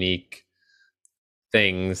really unique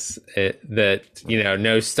things that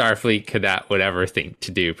no Starfleet cadet would ever think to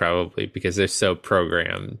do, probably because they're so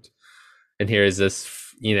programmed. And here's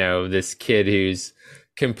this this kid who's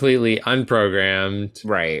completely unprogrammed,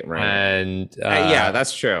 right and yeah,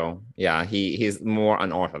 that's true. He's more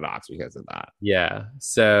unorthodox because of that.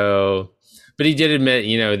 So but he did admit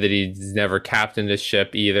that he's never captained a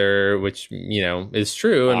ship either, which is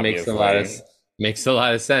true. Obviously. And makes a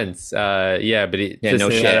lot of sense. But no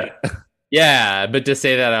shit. Yeah, but to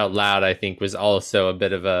say that out loud, I think was also a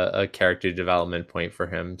bit of a character development point for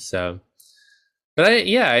him. So, but I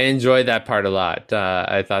enjoyed that part a lot.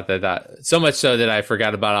 I thought that so much so that I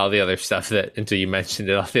forgot about all the other stuff until you mentioned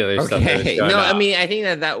it, all the other stuff. That was going on. I mean, I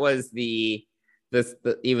think that was the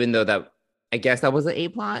even though that, I guess that was an A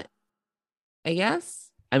plot. I guess.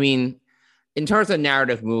 I mean, in terms of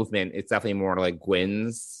narrative movement, it's definitely more like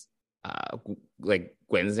Gwyn's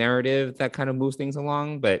narrative that kind of moves things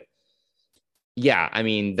along, but. Yeah, I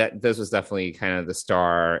mean, this was definitely kind of the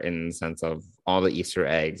star in the sense of all the Easter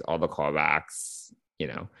eggs, all the callbacks.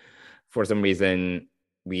 For some reason,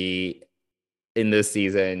 in this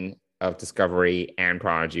season of Discovery and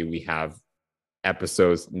Prodigy, we have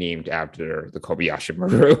episodes named after the Kobayashi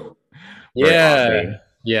Maru.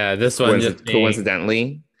 This one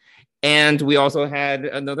coincidentally. And we also had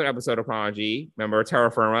another episode of Prodigy. Remember Terra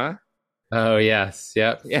Firma? Oh yes,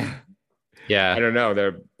 yep, yeah. I don't know.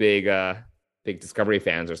 They're big Discovery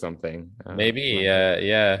fans or something. Maybe,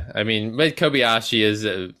 I mean, but Kobayashi is,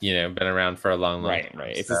 been around for a long time.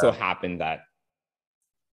 Right. It just so happened that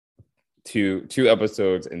two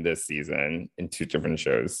episodes in this season in two different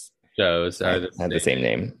shows are the same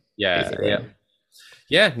name. Yeah.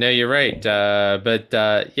 No, you're right.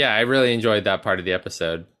 I really enjoyed that part of the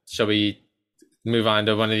episode. Shall we move on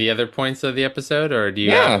to one of the other points of the episode, or do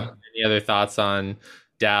you have any other thoughts on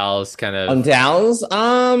Dal's kind of on Dal's?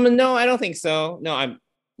 No, I don't think so. No, I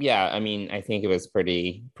mean, I think it was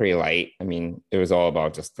pretty light. I mean, it was all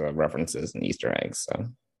about just the references and Easter eggs. So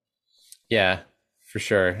yeah, for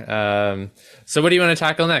sure. So what do you want to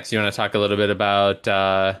tackle next? You want to talk a little bit about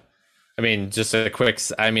I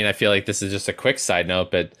feel like this is just a quick side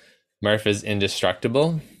note, but Murph is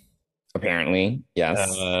indestructible. Apparently, yes.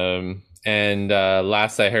 And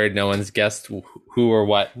last I heard, no one's guessed who or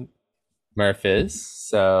what Murph is.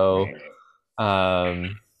 So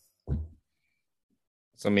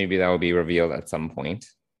so maybe that will be revealed at some point.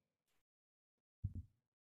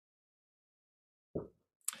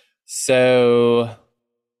 So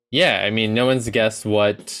yeah, I mean, no one's guessed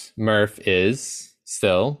what Murph is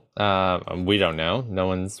still. We don't know. No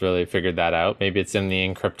one's really figured that out. Maybe it's in the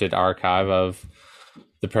encrypted archive of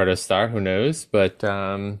the Protostar, who knows? But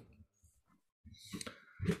I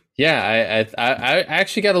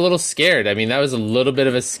actually got a little scared. I mean, that was a little bit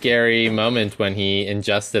of a scary moment when he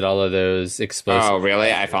ingested all of those explosives. Oh,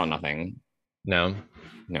 really? I found nothing. No.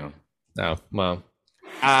 Oh, well.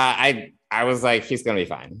 I was like, he's gonna be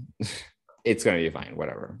fine. It's gonna be fine.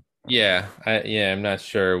 Whatever. Yeah, I'm not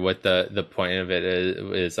sure what the point of it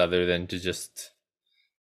is other than to just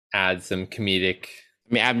add some comedic.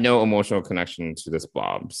 I mean, I have no emotional connection to this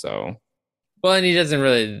Bob, so. Well, and he doesn't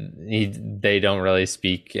really. They don't really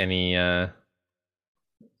speak any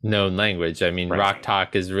known language. I mean, right. Rock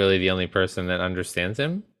Talk is really the only person that understands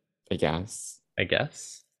him. I guess.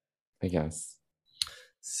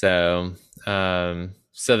 So,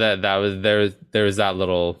 so that was there was that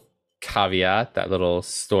little caveat, that little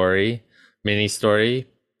mini story,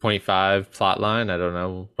 0.5 plot line. I don't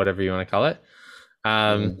know, whatever you want to call it.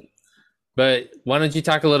 But why don't you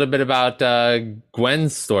talk a little bit about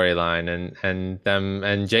Gwen's storyline and them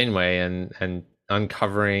and Janeway and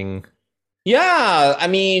uncovering. Yeah, I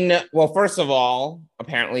mean, well, first of all,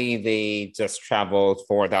 apparently they just traveled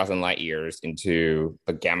 4,000 light years into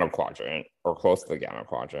the Gamma Quadrant, or close to the Gamma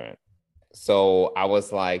Quadrant. So I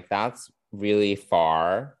was like, that's really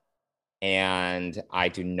far, and I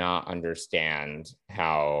do not understand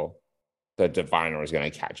how the Diviner is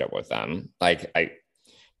going to catch up with them. Like,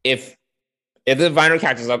 if the Diviner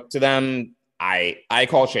catches up to them, I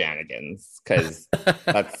call shenanigans, because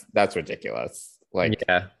that's ridiculous. Like,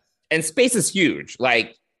 yeah. And space is huge.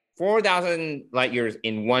 Like 4,000 light years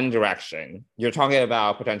in one direction. You're talking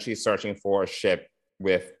about potentially searching for a ship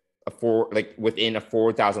with within a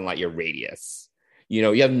 4,000 light year radius. You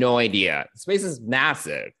know, you have no idea. Space is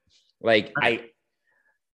massive. Like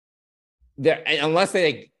unless they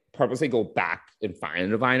like purposely go back and find a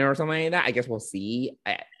Diviner or something like that, I guess we'll see.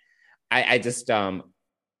 I just I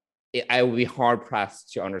would be hard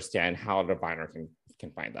pressed to understand how a Diviner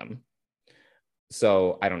can find them.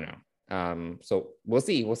 So I don't know. So we'll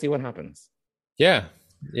see. We'll see what happens. Yeah.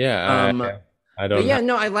 I don't. Yeah.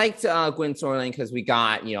 No, I liked Gwen's storyline because we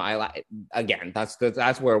got, you know,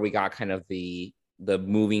 that's where we got kind of the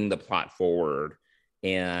moving the plot forward,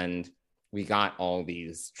 and we got all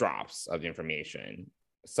these drops of information,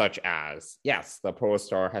 such as, yes, the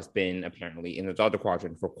Protostar has been apparently in the Delta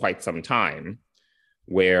Quadrant for quite some time,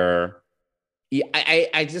 where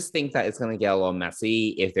I just think that it's going to get a little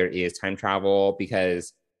messy if there is time travel,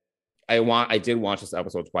 because I did watch this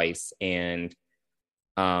episode twice, and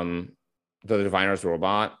the Diviner's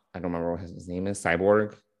robot, I don't remember what his name is,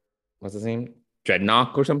 Cyborg, what's his name?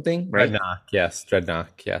 Dreadnought or something, right?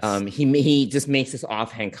 Dreadnought, yes. He just makes this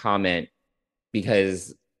offhand comment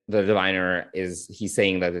because the Diviner he's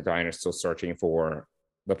saying that the Diviner is still searching for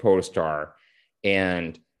the Protostar,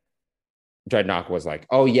 and Dreadnought was like,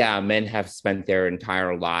 oh yeah, men have spent their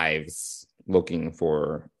entire lives looking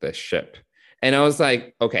for this ship. And I was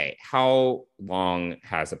like, okay, how long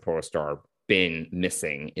has a Protostar been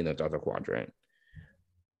missing in the Delta Quadrant?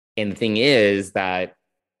 And the thing is that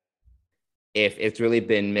if it's really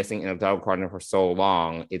been missing in the Delta Quadrant for so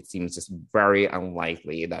long, it seems just very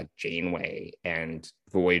unlikely that Janeway and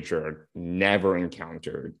Voyager never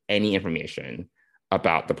encountered any information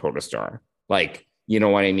about the Protostar. Like, you know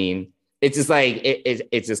what I mean? It's just like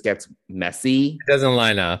it just gets messy. It doesn't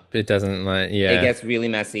line up. It gets really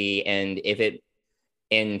messy. And if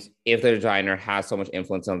the Diviner has so much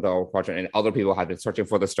influence on the Delta Quadrant and other people have been searching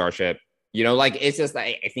for the starship, you know, like, it's just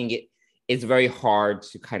like, I think it's very hard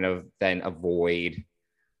to kind of then avoid,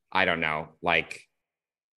 I don't know,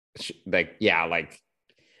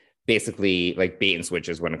 basically like bait and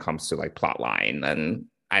switches when it comes to like plot line. And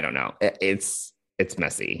I don't know, it's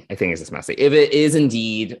messy. I think it's just messy. If it is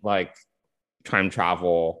indeed like time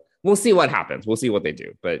travel, we'll see what happens. We'll see what they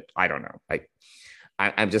do, but I don't know. Like,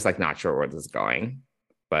 I'm just like not sure where this is going.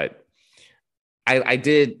 But I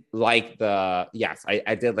did like I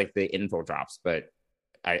did like the info drops, but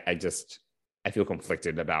I feel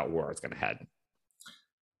conflicted about where it's going to head.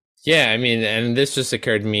 Yeah, I mean, and this just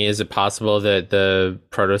occurred to me: is it possible that the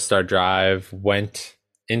Protostar drive went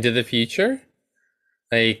into the future?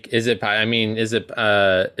 Like, is it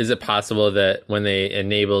possible that when they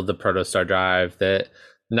enabled the Protostar drive, that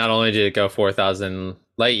not only did it go 4,000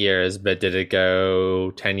 light years, but did it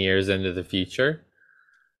go 10 years into the future?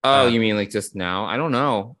 Oh, you mean like just now? I don't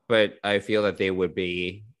know, but I feel that they would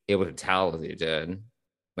be able to tell if they did.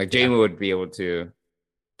 Like, Jamie would be able to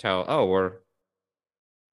tell, oh, we're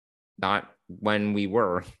not when we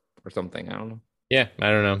were, or something. I don't know. Yeah, I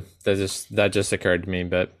don't know. That just occurred to me,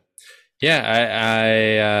 but yeah,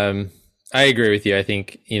 I agree with you. I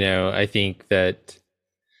think that.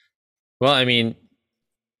 Well, I mean,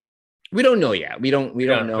 we don't know yet. We don't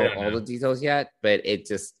know all the details yet, but it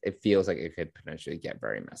feels like it could potentially get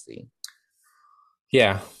very messy.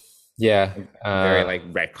 Yeah. Very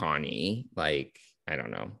like retcon-y. Like, I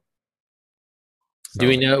don't know. Do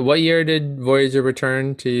we know what year did Voyager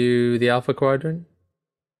return to the Alpha Quadrant?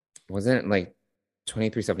 Wasn't it like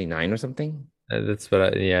 2379 or something? That's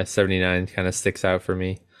what 79 kind of sticks out for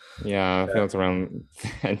me. Yeah, I feel it's around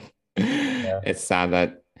then. Yeah. It's sad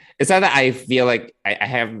that I feel like I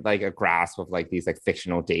have like a grasp of like these like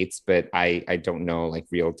fictional dates, but I don't know like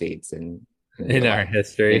real dates in our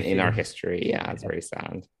history. In our history. Yeah, it's very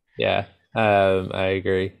sad. Yeah. I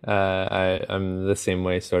agree. I'm the same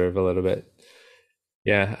way, sort of, a little bit.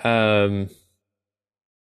 Yeah.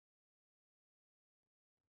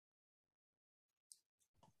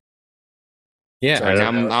 Yeah, So I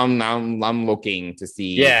don't know. I'm looking to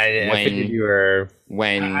see. Yeah, I figured you were.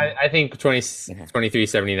 I think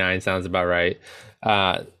 2379 sounds about right.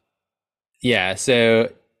 Yeah,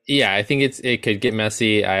 so yeah, I think it could get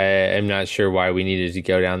messy. I am not sure why we needed to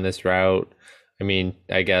go down this route. I mean,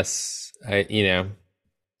 I guess if you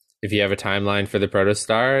have a timeline for the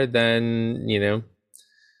Protostar, then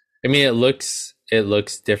I mean, it looks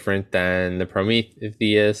different than the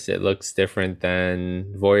Prometheus. It looks different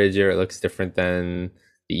than Voyager. It looks different than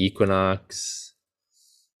the Equinox.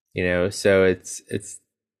 So it's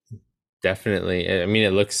definitely. I mean,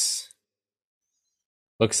 it looks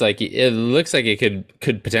like it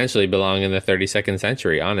could potentially belong in the 32nd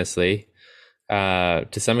century. Honestly, to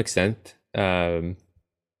some extent. So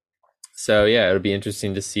yeah, it'll be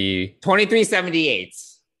interesting to see. 2378.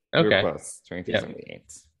 Okay. You're close. 2378. Yep.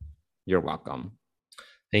 You're welcome.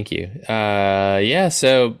 Thank you. Yeah.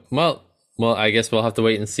 So, well, I guess we'll have to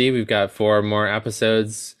wait and see. We've got 4 more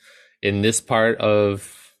episodes in part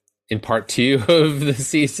 2 of the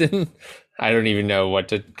season. I don't even know what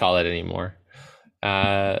to call it anymore.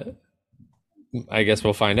 I guess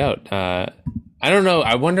we'll find out. I don't know.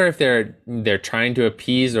 I wonder if they're trying to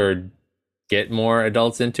appease or get more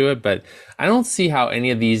adults into it, but I don't see how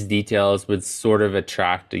any of these details would sort of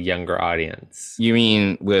attract a younger audience. You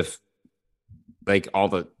mean with like all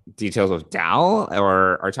the details of Dal,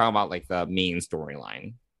 or are you talking about like the main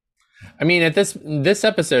storyline? I mean, at this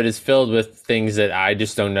episode is filled with things that I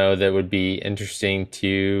just don't know that would be interesting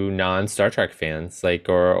to non-Star Trek fans, like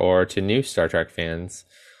or to new Star Trek fans.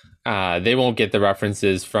 They won't get the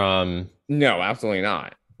references from absolutely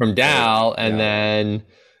not from Dal, and then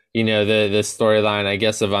the storyline, I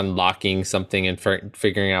guess, of unlocking something and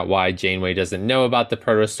figuring out why Janeway doesn't know about the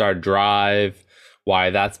Protostar drive, why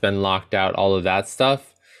that's been locked out, all of that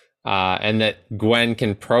stuff. And that Gwen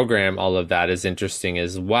can program all of that is interesting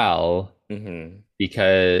as well,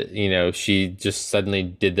 because, she just suddenly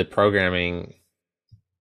did the programming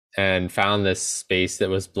and found this space that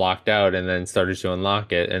was blocked out and then started to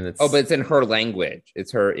unlock it. And but it's in her language.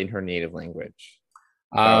 It's in her native language.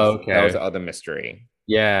 Okay. That was the other mystery.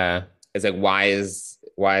 Yeah. It's like, why is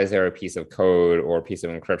there a piece of code or a piece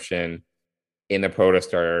of encryption in the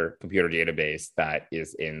Protostar computer database that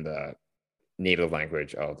is in the native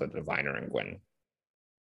language of the Diviner and Gwen?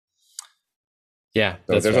 Yeah.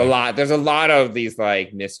 So there's a lot of these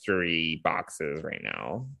like mystery boxes right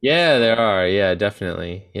now. Yeah, there are. Yeah,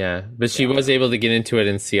 definitely. Yeah. But she was able to get into it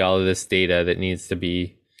and see all of this data that needs to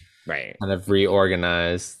be kind of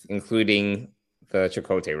reorganized, including the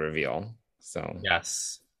Chakotay reveal. So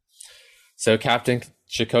yes. So Captain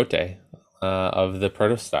Chakotay of the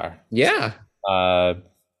Protostar. Yeah.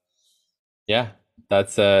 Yeah.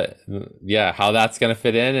 That's how that's gonna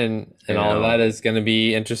fit in and all of that is gonna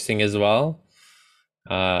be interesting as well.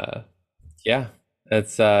 It's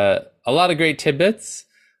a lot of great tidbits.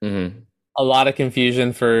 A lot of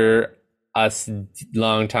confusion for us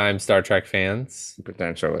longtime Star Trek fans.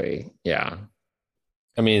 Potentially, yeah.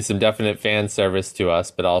 I mean, some definite fan service to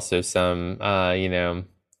us, but also some,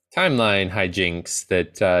 timeline hijinks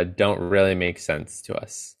that don't really make sense to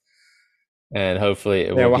us. And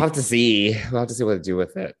hopefully, we'll have to see. We'll have to see what to do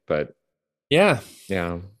with it. But yeah.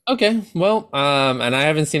 Okay. Well, and I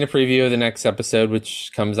haven't seen a preview of the next episode,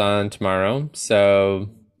 which comes on tomorrow. So,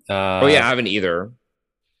 I haven't either.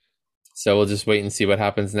 So we'll just wait and see what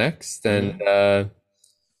happens next. And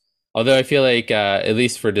although I feel like, at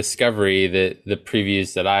least for Discovery, the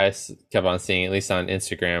previews that I kept on seeing, at least on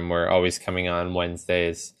Instagram, were always coming on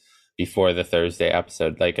Wednesdays before the Thursday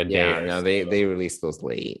episode, like a day. Yeah, no, they released those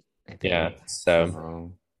late. Yeah.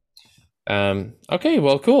 So, okay,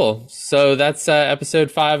 well, cool. So that's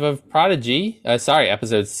episode 5 of Prodigy.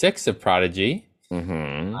 Episode 6 of Prodigy.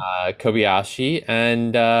 Kobayashi.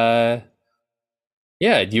 And do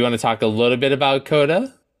you want to talk a little bit about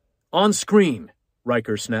Coda? On screen,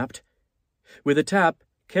 Riker snapped. With a tap,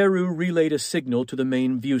 Keru relayed a signal to the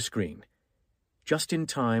main view screen. Just in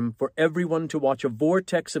time for everyone to watch a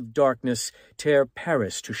vortex of darkness tear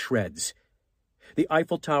Paris to shreds. The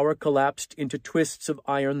Eiffel Tower collapsed into twists of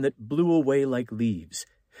iron that blew away like leaves.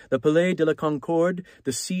 The Palais de la Concorde,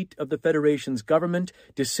 the seat of the Federation's government,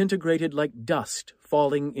 disintegrated like dust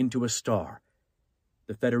falling into a star.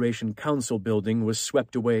 The Federation Council building was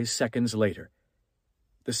swept away seconds later.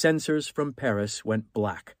 The sensors from Paris went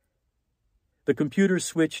black. The computer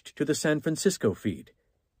switched to the San Francisco feed.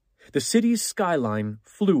 The city's skyline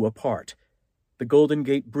flew apart. The Golden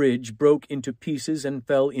Gate Bridge broke into pieces and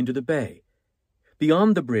fell into the bay.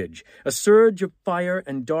 Beyond the bridge, a surge of fire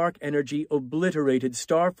and dark energy obliterated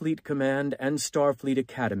Starfleet Command and Starfleet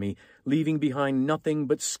Academy, leaving behind nothing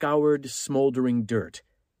but scoured, smoldering dirt.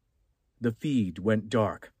 the feed went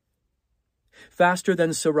dark. Faster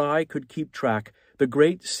than Sarai could keep track, the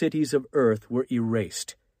great cities of Earth were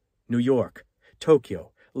erased. New York,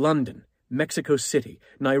 Tokyo, London, Mexico City,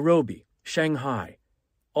 Nairobi, Shanghai,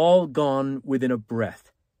 all gone within a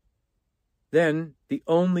breath. Then the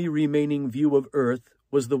only remaining view of Earth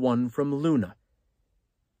was the one from Luna.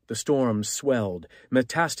 The storm swelled,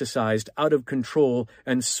 metastasized out of control,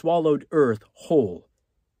 and swallowed Earth whole.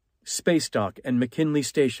 Space Dock and McKinley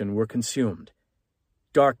Station were consumed.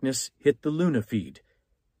 Darkness hit the Luna feed,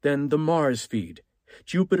 then the Mars feed.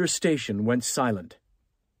 Jupiter Station went silent.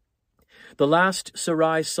 The last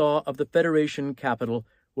Sarai saw of the Federation capital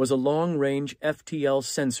was a long-range FTL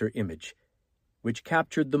sensor image, which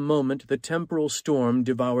captured the moment the temporal storm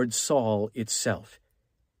devoured Sol itself.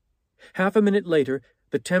 Half a minute later,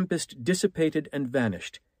 the tempest dissipated and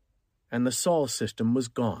vanished, and the Sol system was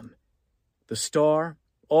gone. The star,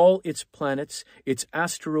 all its planets, its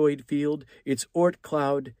asteroid field, its Oort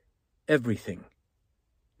cloud, everything.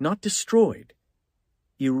 Not destroyed,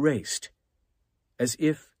 erased, as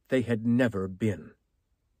if they had never been.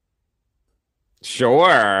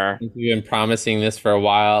 Sure. We've been promising this for a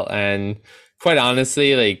while, and quite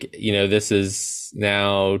honestly, this is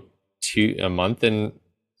now a month in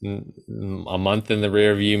the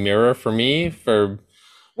rear view mirror for me.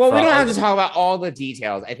 Well, we don't have to talk about all the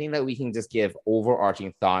details. I think that we can just give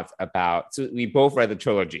overarching thoughts about. So we both read the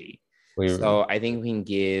trilogy, so I think we can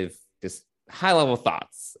give just high-level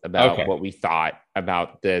thoughts about what we thought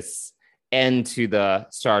about this end to the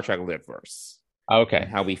Star Trek Litverse. Okay, and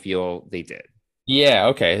how we feel they did. Yeah,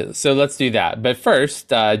 okay. So let's do that. But first,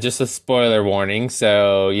 just a spoiler warning.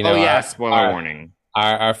 So, spoiler warning.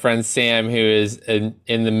 Our friend Sam, who is in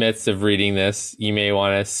the midst of reading this, you may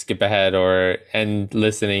want to skip ahead or end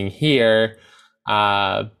listening here.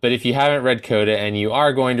 But if you haven't read Coda and you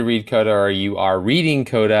are going to read Coda or you are reading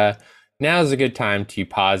Coda, now's a good time to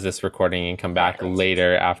pause this recording and come back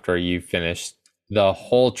later after you've finished the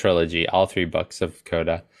whole trilogy, all 3 books of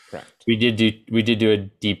Coda. Correct. We did do a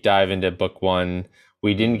deep dive into book 1.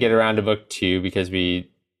 We didn't get around to book 2 because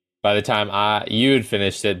by the time you had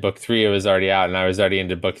finished it, book 3 was already out, and I was already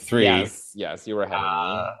into book 3. Yes, you were ahead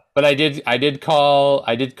of me. But I did call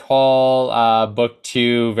book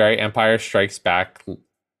 2 very Empire Strikes Back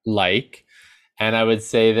like, and I would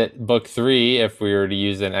say that book 3, if we were to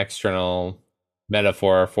use an external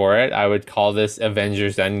metaphor for it, I would call this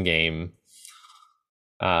Avengers Endgame.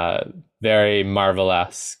 Very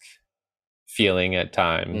Marvel-esque feeling at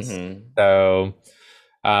times. Mm-hmm.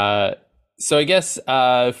 So I guess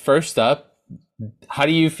first up, how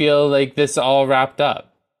do you feel like this all wrapped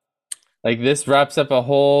up? Like this wraps up a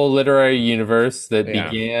whole literary universe that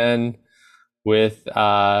began with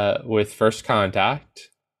First Contact,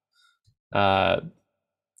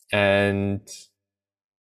 and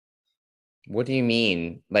what do you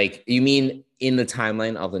mean? Like, you mean in the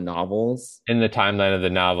timeline of the novels? In the timeline of the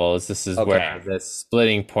novels, this is where the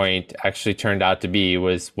splitting point actually turned out to be,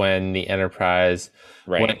 was when the Enterprise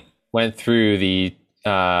went through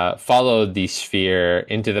followed the sphere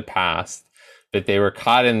into the past, but they were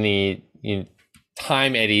caught in the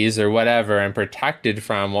time eddies or whatever and protected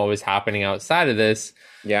from what was happening outside of this.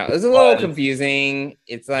 Yeah, it was a little confusing.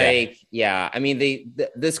 It's like, I mean,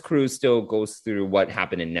 this crew still goes through what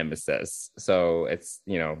happened in Nemesis. So it's,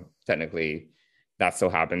 technically that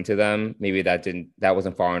still happened to them. Maybe that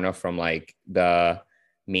wasn't far enough from like the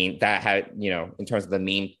main, that had, in terms of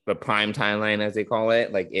the prime timeline, as they call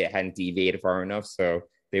it, like it hadn't deviated far enough. So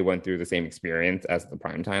they went through the same experience as the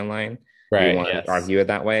prime timeline. Right. You want to argue it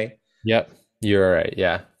that way? Yep. You're right.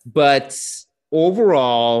 Yeah. But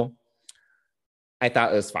overall, I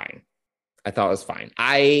thought it was fine. The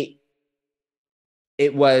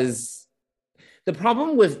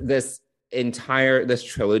problem with this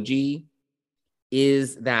trilogy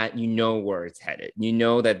is that where it's headed. You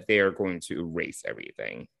know that they're going to erase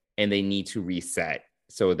everything and they need to reset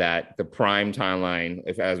so that the prime timeline,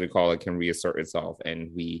 as we call it, can reassert itself,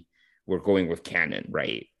 and we're going with canon,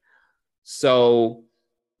 right? So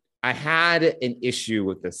I had an issue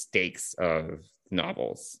with the stakes of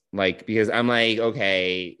novels, like, because I'm like,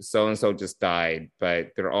 okay, so and so just died, but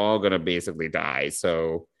they're all gonna basically die,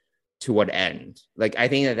 so to what end? Like, I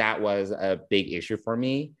think that was a big issue for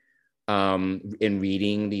me in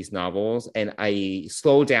reading these novels, and I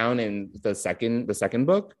slowed down in the second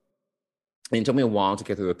book, and it took me a while to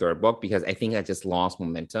get through the third book because I think I just lost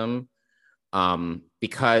momentum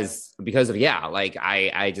because of like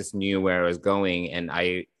I just knew where I was going, and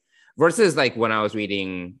versus like when I was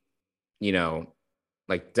reading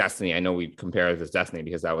like Destiny. I know we compare it as Destiny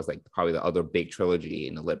because that was like probably the other big trilogy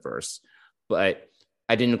in the Litverse, but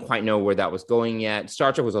I didn't quite know where that was going yet.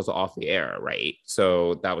 Star Trek was also off the air, right?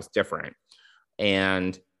 So that was different.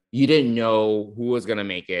 And you didn't know who was going to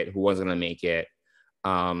make it, who wasn't going to make it.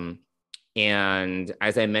 And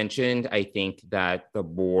as I mentioned, I think that the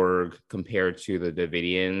Borg compared to the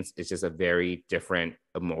Davidians is just a very different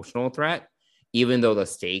emotional threat, even though the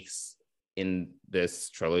stakes in this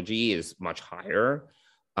trilogy is much higher.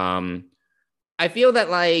 I feel that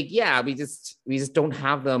we just don't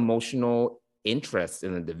have the emotional interest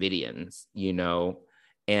in the Davidians,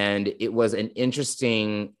 and it was an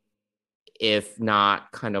interesting, if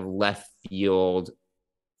not kind of left field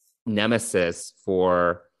nemesis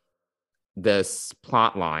for this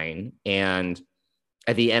plot line. And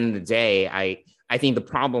at the end of the day, I think the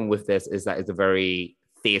problem with this is that it's a very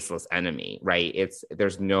faceless enemy, right?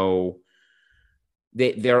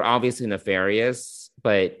 They're obviously nefarious,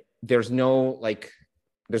 but there's no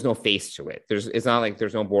face to it. It's not like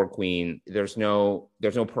there's no Borg Queen. There's no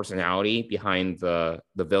personality behind the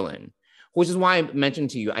villain, which is why I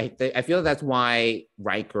mentioned to you, I feel that's why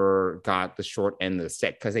Riker got the short end of the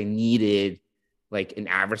stick, because they needed like an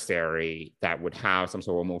adversary that would have some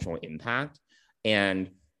sort of emotional impact. And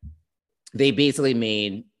they basically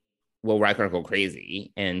made Riker go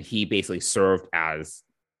crazy, and he basically served as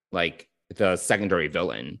like the secondary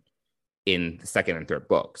villain in the second and third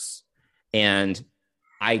books. And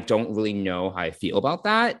I don't really know how I feel about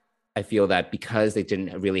that. I feel that because they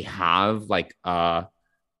didn't really have like a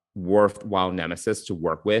worthwhile nemesis to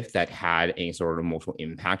work with that had any sort of emotional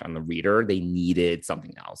impact on the reader, they needed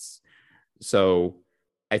something else. So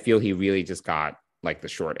I feel he really just got like the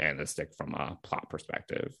short end of the stick from a plot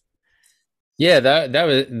perspective. Yeah,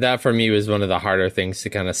 that for me was one of the harder things to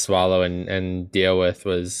kind of swallow and deal with,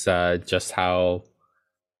 was just how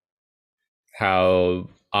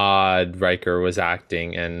odd Riker was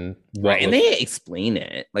acting, and and they explain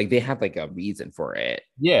it, like they have like a reason for it.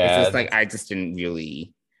 Yeah, it's just like I didn't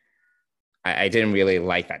really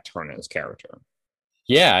like that turn of his character.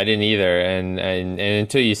 Yeah, I didn't either, and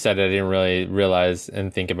until you said it, I didn't really realize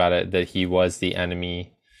and think about it that he was the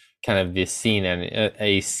enemy, kind of the scene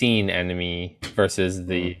enemy versus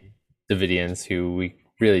the Davidians, who we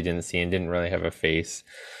really didn't see and didn't really have a face.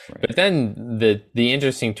 Right. But then the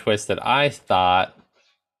interesting twist that I thought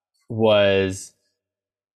was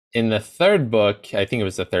in the third book, I think it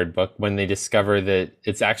was the third book, when they discover that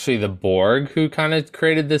it's actually the Borg who kind of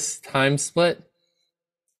created this time split.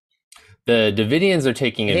 The Davidians are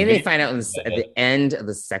taking I think they find out at the end of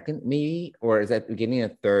the second, maybe, or is that the beginning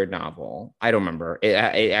of the third novel? I don't remember. It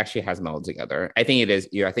actually has melded together. I think it is.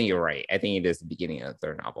 I think you're right. I think it is the beginning of the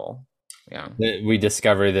third novel. Yeah. We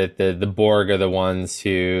discover that the Borg are the ones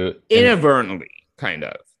who inadvertently, kind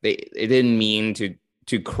of. It didn't mean to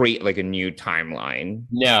create like a new timeline.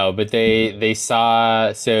 No, but they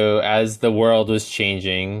saw, so as the world was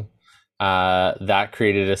changing, that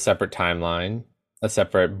created a separate timeline, a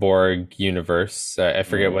separate Borg universe. I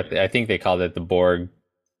forget I think they called it the Borg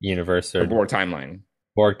universe, or the Borg timeline.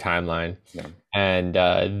 Borg timeline. Yeah. And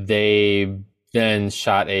they then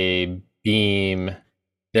shot a beam.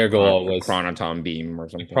 Their goal was chronoton beam or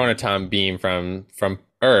something. Chronoton beam from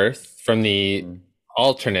Earth, from the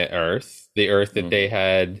alternate Earth, the Earth that they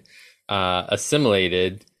had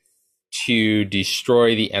assimilated, to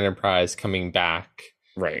destroy the Enterprise coming back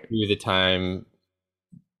through the time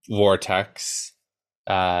vortex,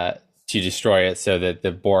 to destroy it so that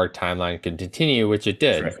the Borg timeline could continue, which it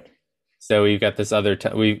did. Right. So we've got this other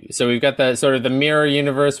we've got the sort of the mirror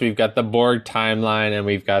universe, we've got the Borg timeline, and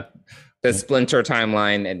we've got the Splinter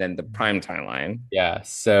timeline, and then the Prime timeline. Yeah,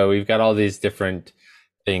 so we've got all these different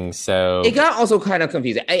things. So it got also kind of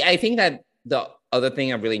confusing. I think that the other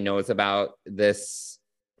thing I really noticed about these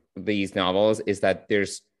novels is that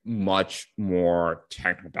there's much more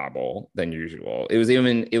technobabble than usual. It was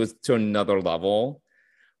to another level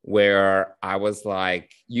where I was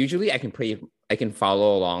like, usually I can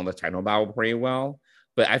follow along the technobabble pretty well,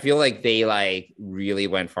 but I feel like they like really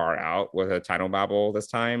went far out with the technobabble this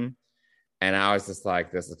time. And I was just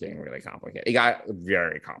like, this is getting really complicated. It got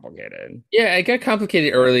very complicated. Yeah, it got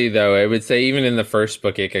complicated early, though. I would say even in the first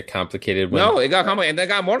book, it got complicated. No, it got complicated. And then it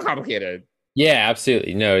got more complicated. Yeah,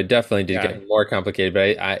 absolutely. No, it definitely did get more complicated.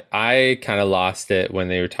 But I kind of lost it when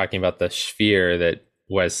they were talking about the sphere that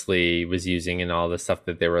Wesley was using and all the stuff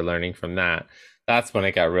that they were learning from that. That's when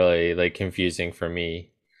it got really like confusing for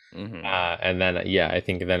me. Mm-hmm. And then, I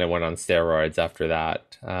think then it went on steroids after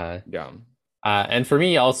that. And for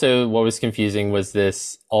me also, what was confusing was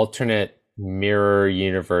this alternate mirror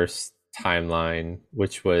universe timeline,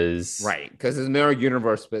 which was right, because his mirror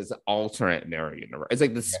universe was alternate mirror universe. It's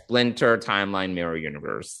like the Splinter timeline mirror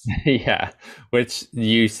universe. Yeah, which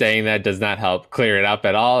you saying that does not help clear it up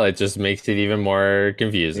at all. It just makes it even more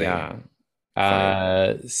confusing. Yeah.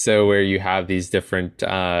 So where you have these different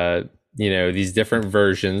these different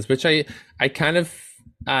versions, which I kind of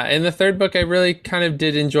in the third book I really kind of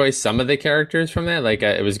did enjoy some of the characters from that. Like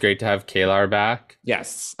it was great to have Kalar back.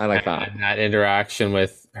 Yes, I like that. And that interaction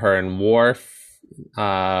with her and Worf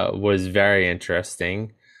was very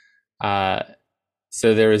interesting. So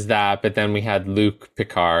there was that, but then we had Luke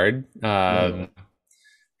Picard,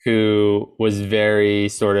 who was very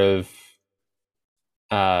sort of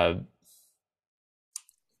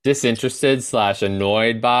disinterested /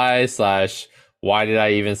 annoyed by / why did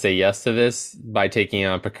I even say yes to this, by taking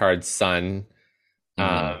on Picard's son,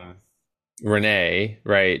 Rene,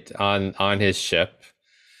 right, on his ship.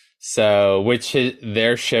 So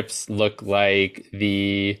their ships look like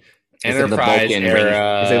the Enterprise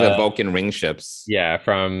era. It's like the Vulcan ring ships. Yeah,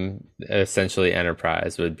 from essentially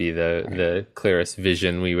Enterprise would be the clearest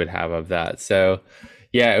vision we would have of that. So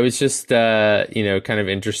yeah, it was just kind of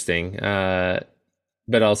interesting.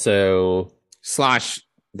 But also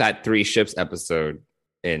 / that 3 ships episode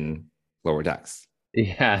in Lower Decks.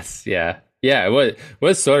 Yes, yeah. It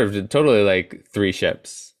was sort of totally like 3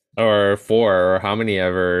 ships or 4 or how many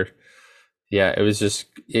ever. Yeah,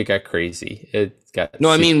 it got crazy. I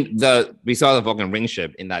mean we saw the Vulcan ring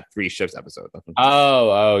ship in that 3 ships episode.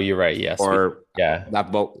 Oh, you're right. Yes,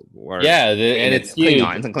 that boat. And it's huge.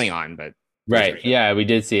 Klingon. It's a Klingon, but right. Yeah, we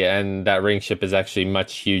did see it, and that ring ship is actually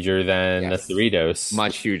much huger than the Cerritos.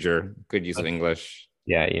 Much huger. Good use of English.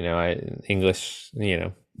 Yeah, English.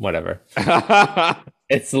 Whatever.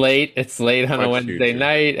 It's late on a Wednesday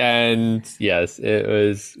night, and yes, it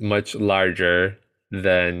was much larger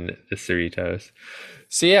than the Cerritos.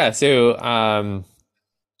 So yeah,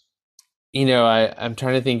 I'm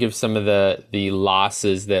trying to think of some of the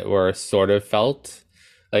losses that were sort of felt.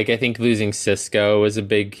 Like I think losing Sisko was a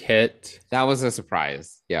big hit. That was a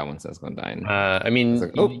surprise. Yeah, when Sisko died. I mean,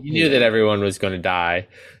 you knew that everyone was going to die.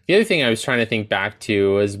 The other thing I was trying to think back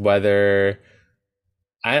to was whether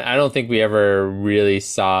I don't think we ever really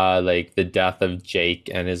saw like the death of Jake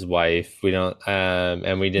and his wife. We don't,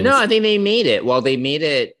 and we didn't. No, I think they made it. Well, they made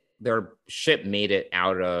it. Their ship made it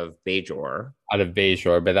out of Bajor. But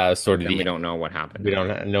that was sort of. We don't know what happened. We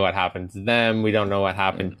don't know what happened to them. We don't know what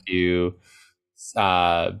happened to.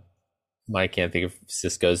 I can't think of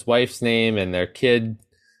Sisko's wife's name and their kid.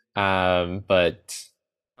 But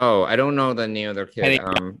I don't know the name of their kid.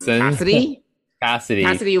 Cassidy.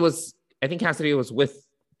 Cassidy was. I think Cassidy was with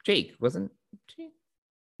Jake, wasn't she?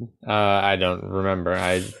 I don't remember.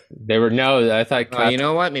 I thought. You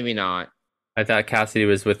know what? Maybe not. I thought Cassidy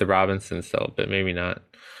was with the Robinsons still, but maybe not.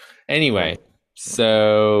 Anyway,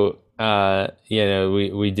 so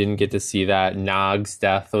we didn't get to see that. Nog's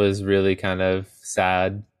death was really kind of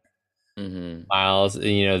sad. Mm-hmm. Miles,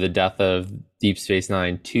 the death of Deep Space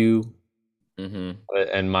Nine 2,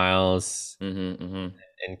 and Miles and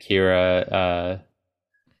Kira.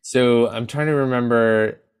 So I'm trying to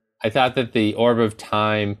remember. I thought that the Orb of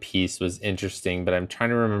Time piece was interesting, but I'm trying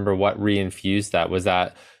to remember what reinfused that. Was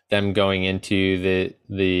that them going into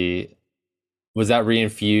the was that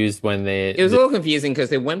reinfused when they? It was a little confusing because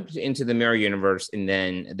they went into the mirror universe and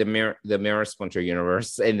then the mirror Splinter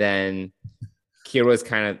universe, and then Kira was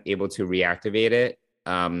kind of able to reactivate it.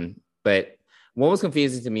 But what was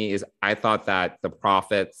confusing to me is I thought that the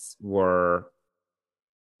prophets were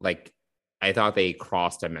like, I thought they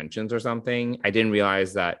crossed dimensions or something. I didn't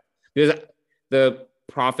realize that because the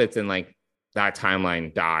prophets in like that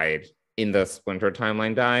timeline died, in the Splinter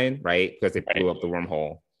timeline died, right? Because they blew up the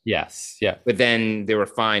wormhole. Yes, yeah. But then they were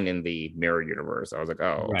fine in the mirror universe. I was like,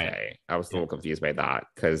 oh, okay. I was a little confused by that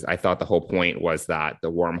because I thought the whole point was that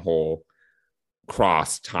the wormhole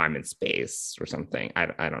crossed time and space or something. I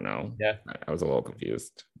don't know. Yeah. I was a little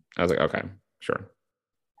confused. I was like, okay, sure.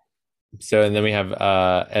 So, and then we have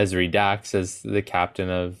Ezri Dax as the captain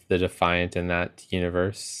of the Defiant in that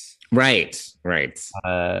universe. Right.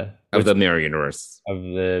 Of the mirror universe. Of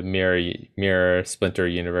the mirror Splinter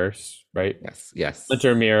universe, right? Yes.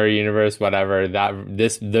 Splinter mirror universe, whatever. The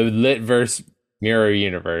Litverse mirror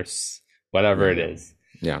universe, whatever it is.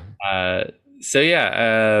 Yeah.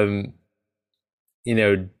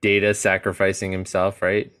 Data sacrificing himself,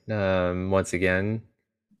 right? Once again.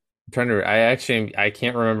 I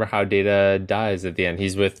can't remember how Data dies at the end.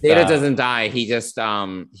 He's with Data doesn't die. He just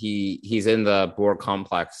he's in the Borg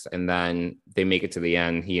complex, and then they make it to the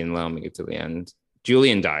end. He and Lel make it to the end.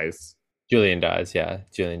 Julian dies. Yeah.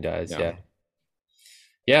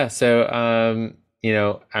 Yeah. So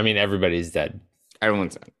I mean, everybody's dead.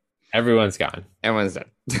 Everyone's dead. Everyone's gone. Everyone's dead.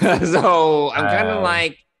 So I'm kind of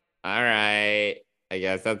like, all right, I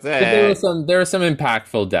guess that's it. But there were some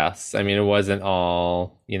impactful deaths. I mean, it wasn't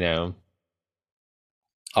all,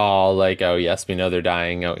 all like, oh yes, we know they're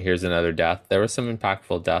dying. Oh, here's another death. There were some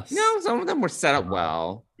impactful deaths. No, some of them were set up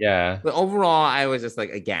well. Yeah. But overall, I was just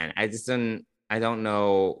like, again, I don't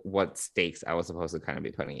know what stakes I was supposed to kind of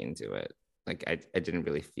be putting into it. Like, I didn't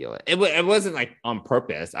really feel it. It wasn't like on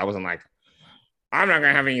purpose. I wasn't like, I'm not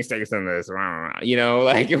gonna have any stakes in this. Like,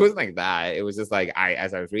 it wasn't like that. It was just like,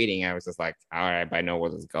 as I was reading, I was just like, all right, but I know where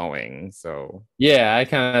this is going. So yeah, I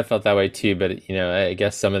kind of felt that way too. But I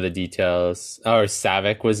guess some of the details. Oh,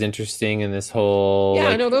 Saavik was interesting in this whole. Yeah,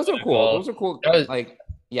 I know those are cool. Those are cool.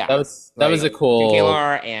 Yeah, that was a cool.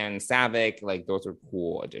 Kalar and Saavik, like those are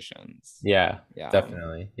cool additions. Yeah,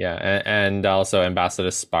 definitely. Yeah, and also Ambassador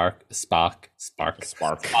Spock.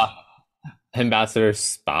 Ambassador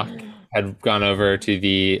Spock had gone over to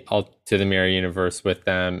the Mirror Universe with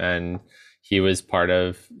them, and he was part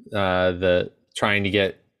of the trying to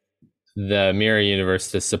get the Mirror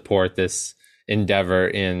Universe to support this endeavor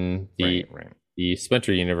in the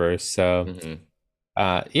Splinter Universe. So,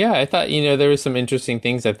 I thought there was some interesting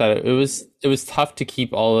things. I thought it was tough to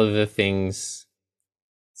keep all of the things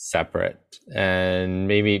separate, and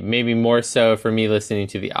maybe more so for me listening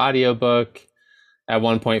to the audiobook at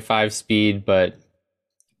 1.5 speed, but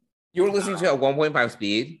you were listening to it at 1.5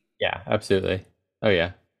 speed? Yeah, absolutely. Oh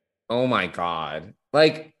yeah. Oh my God.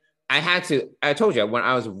 Like I told you when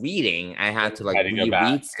I was reading, I had to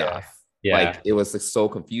reread stuff. Yeah. Like it was like so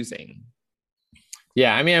confusing.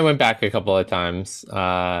 Yeah, I mean, I went back a couple of times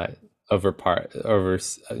over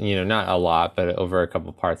not a lot, but over a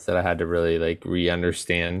couple parts that I had to really like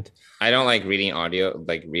re-understand. I don't like reading audio,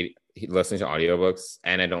 listening to audiobooks,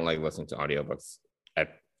 and I don't like listening to audiobooks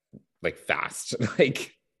at fast.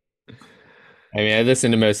 I mean, I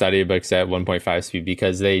listen to most audiobooks at 1.5 speed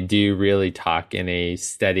because they do really talk in a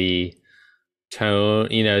steady tone,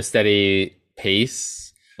 steady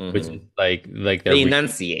pace, which is like they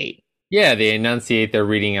enunciate. Yeah, they enunciate. They're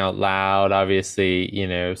reading out loud,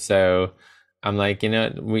 obviously, So I'm like,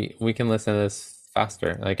 we can listen to this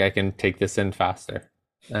faster. Like I can take this in faster,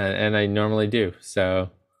 and I normally do. So,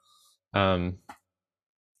 but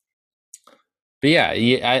yeah,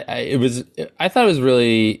 I thought it was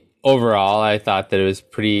really. Overall, I thought that it was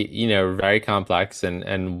pretty, very complex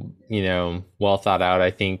and well thought out.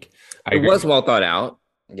 I think it was well thought out.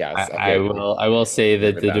 Yes, I will say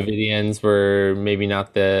that the Davidians were maybe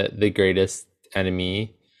not the greatest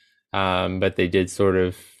enemy, but they did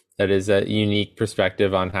that is a unique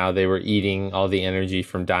perspective on how they were eating all the energy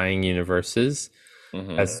from dying universes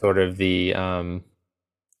as sort of the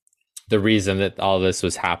reason that all this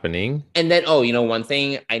was happening. And then, one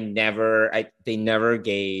thing they never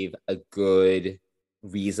gave a good,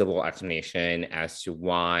 reasonable explanation as to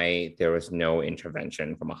why there was no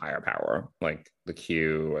intervention from a higher power, like the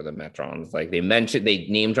Q or the Metrons. Like they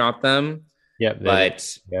name dropped them. Yeah,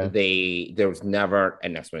 there was never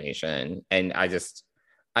an explanation. And I just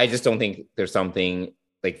don't think there's something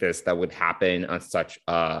like this that would happen on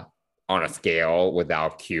a scale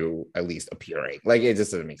without Q at least appearing. Like it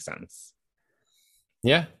just doesn't make sense.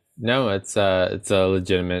 Yeah, no, it's a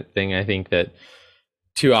legitimate thing. I think that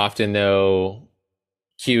too often though,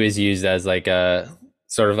 Q is used as like a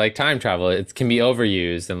sort of like time travel. It can be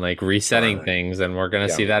overused and like resetting things, and we're going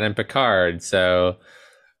to see that in Picard. So,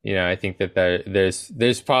 I think that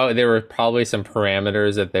there were probably some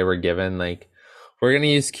parameters that they were given, like we're going to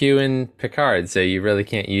use Q in Picard, so you really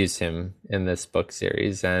can't use him in this book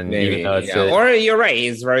series. And maybe, or you're right,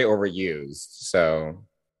 he's very overused. So,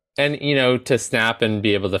 and to snap and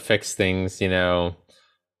be able to fix things, Picard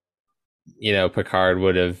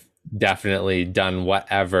would have definitely done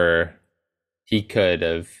whatever he could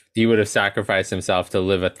have. He would have sacrificed himself to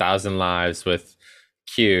live 1,000 lives with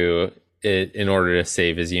Q in order to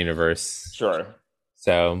save his universe. Sure.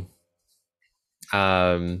 So,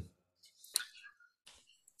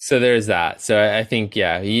 so there's that. So I think,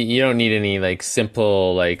 you don't need any like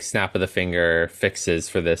simple, like snap of the finger fixes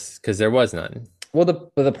for this because there was none. Well,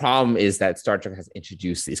 the problem is that Star Trek has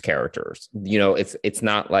introduced these characters. It's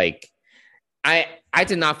not like I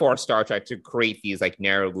did not force Star Trek to create these like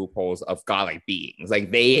narrow loopholes of godlike beings.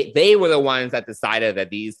 Like they were the ones that decided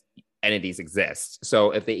that these entities exist.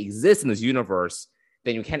 So if they exist in this universe,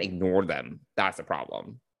 then you can't ignore them. That's the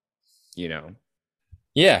problem.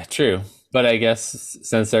 Yeah, true. But I guess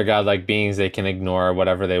since they're godlike beings, they can ignore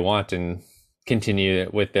whatever they want and continue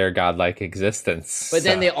with their godlike existence. But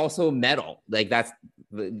then they also meddle. Like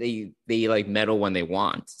they like meddle when they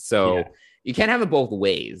want. So you can't have it both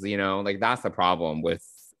ways, you know, like that's the problem with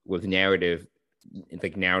narrative,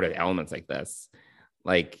 like narrative elements like this.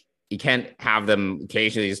 Like you can't have them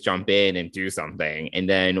occasionally just jump in and do something, and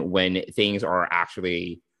then when things are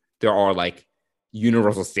actually, there are like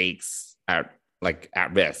universal stakes at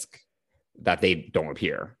risk, that they don't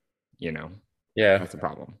appear, you know. Yeah, that's the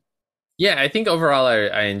problem. Yeah, I think overall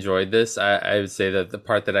I enjoyed this. I would say that the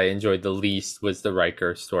part that I enjoyed the least was the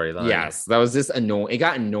Riker storyline. Yes, that was just annoying. It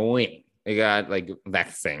got annoying. It got like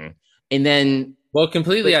vexing. And then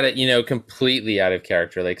completely out of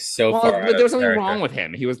character, like so far. But there was something wrong with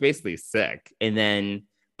him. He was basically sick. And then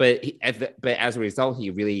but as a result,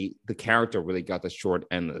 the character really got the short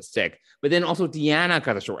end of the stick. But then also Deanna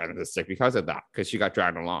got the short end of the stick because of that, because she got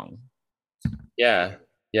dragged along. Yeah.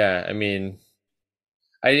 Yeah. I mean,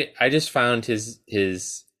 I just found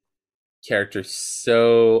his character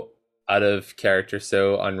so out of character,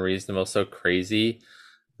 so unreasonable, so crazy,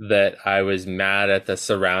 that I was mad at the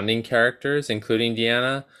surrounding characters, including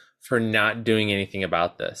Deanna, for not doing anything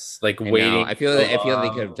about this. Like waiting. I feel they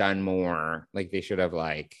could have done more. Like they should have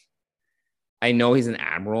I know he's an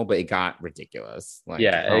admiral, but it got ridiculous.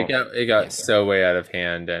 It got so way out of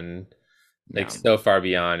hand and so far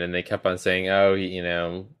beyond, and they kept on saying,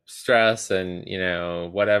 oh, stress and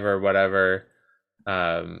whatever,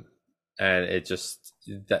 and it just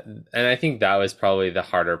and I think that was probably the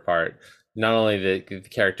harder part, not only the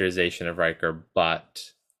characterization of Riker, but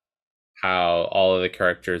how all of the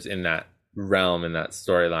characters in that realm, in that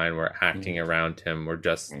storyline, were acting around him, were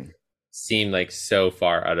just seemed like so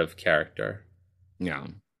far out of character.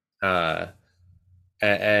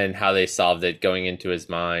 And how they solved it, going into his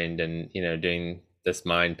mind and doing this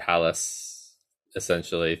mind palace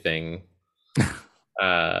essentially thing.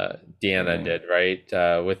 Deanna did, right,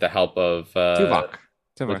 with the help of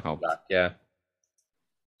Tuvok helped. Yeah.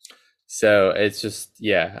 So it's just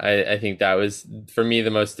I think that was for me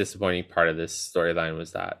the most disappointing part of this storyline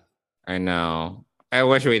was that. I know. I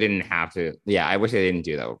wish we didn't have to. Yeah, I wish they didn't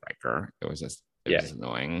do that with Riker. It was just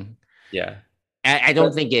annoying. Yeah. I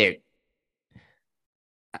don't think it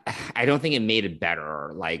made it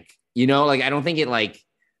better. I don't think it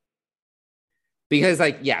because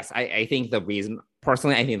yes, I think the reason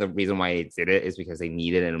why it did it is because they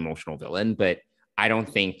needed an emotional villain, but I don't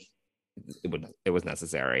think it was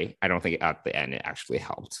necessary. I don't think at the end it actually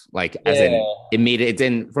helped. It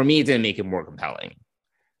didn't make it more compelling.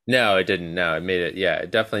 No, it didn't. No, it made it. Yeah, it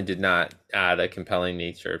definitely did not add a compelling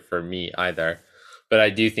nature for me either. But I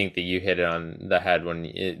do think that you hit it on the head when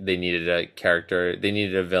they needed a character. They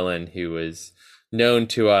needed a villain who was known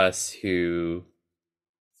to us, who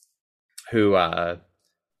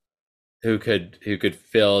could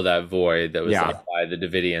fill that void that was left by the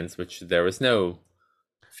Davidians, which there was no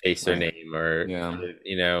face or name or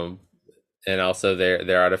and also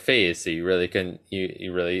they're out of phase, so you really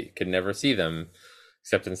could never see them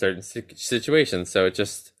except in certain situations. So it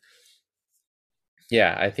just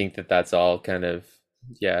I think that's all kind of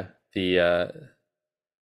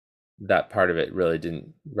that part of it really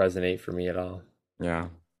didn't resonate for me at all. Yeah.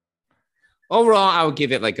 Overall, I would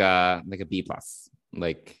give it like a B+.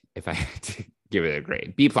 If I had to give it a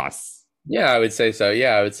grade, B+. Yeah, I would say so.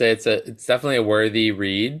 Yeah, I would say it's definitely a worthy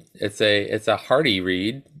read. It's a hearty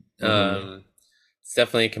read. It's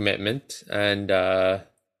definitely a commitment, and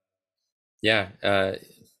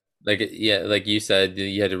like you said,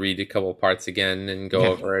 you had to read a couple parts again and go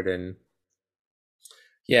over it, and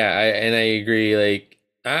I agree.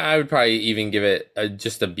 I would probably even give it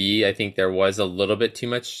just a B. I think there was a little bit too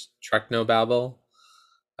much technobabble.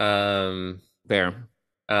 There.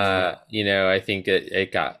 I think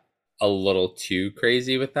it got a little too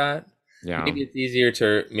crazy with that. Yeah. Maybe it's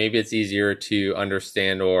easier to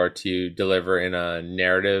understand or to deliver in a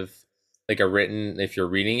narrative, like a written, if you're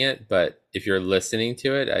reading it, but if you're listening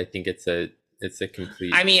to it, I think it's a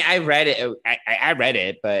complete. I mean, I read it. I read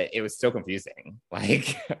it, but it was still confusing.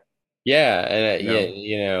 It's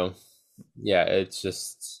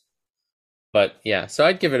just. But so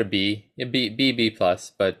I'd give it a B, B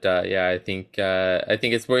plus. But I think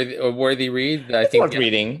it's a worthy read. It's worth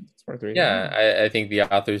reading. Yeah, I think the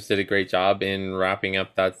authors did a great job in wrapping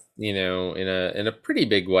up that in a pretty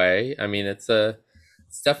big way. I mean, it's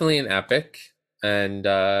definitely an epic, and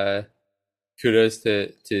kudos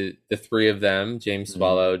to the three of them: James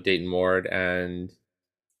Swallow, Dayton Ward, and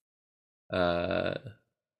why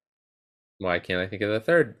can't I think of the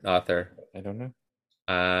third author? I don't know.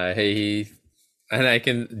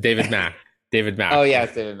 David Mack. David Mack. Oh yeah,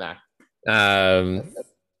 David Mack.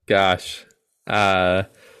 Gosh.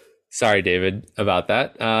 Sorry, David, about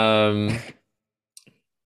that.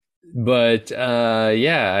 But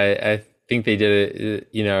I think they did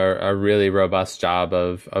a really robust job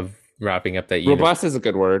of wrapping up that Robust is a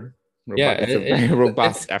good word. It's a very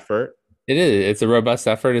robust effort. It is. It's a robust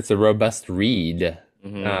effort. It's a robust read.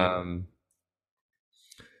 Mm-hmm.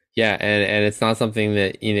 Yeah, and it's not something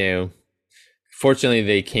that, fortunately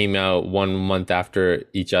they came out 1 month after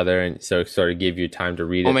each other, and so it sort of gave you time to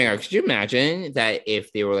read it. Oh my God, could you imagine that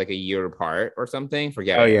if they were like a year apart or something?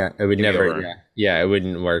 Forget it. Oh yeah, it would never, it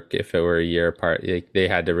wouldn't work if it were a year apart. Like, they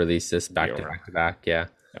had to release this back to back. Yeah.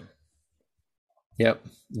 Yep,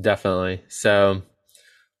 definitely. So,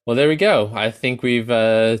 well, there we go. I think we've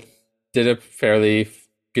did a fairly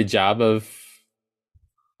good job of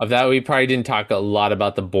that. We probably didn't talk a lot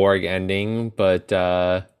about the Borg ending, but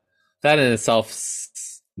that in itself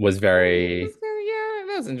was very... Yeah,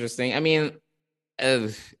 that was interesting. I mean,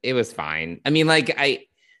 it was fine. I mean, like,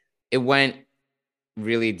 it went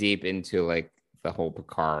really deep into like the whole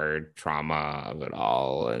Picard trauma of it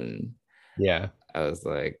all, and yeah, I was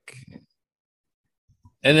like...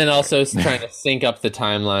 And then also trying to sync up the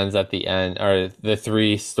timelines at the end, or the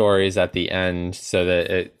 3 stories at the end, so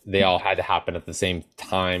that they all had to happen at the same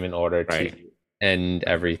time in order to end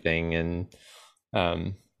everything. And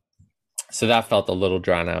so that felt a little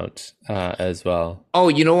drawn out as well.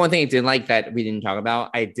 Oh, one thing I did like that we didn't talk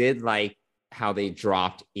about? I did like how they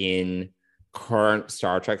dropped in current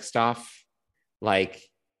Star Trek stuff. Like,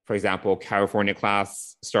 for example, California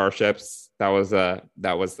class starships. That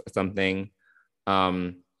was something.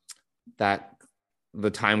 That the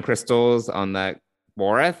time crystals on that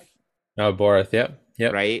Boreth. Oh, Boreth, yep.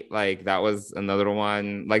 Right, like that was another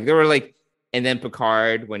one. Like there were like, and then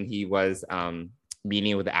Picard, when he was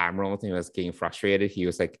meeting with the admirals and he was getting frustrated, he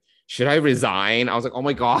was like, "Should I resign?" I was like, "Oh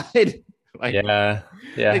my God!" Like, yeah,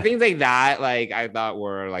 like things like that. Like I thought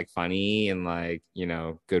were like funny and like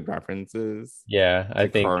good references. Yeah, I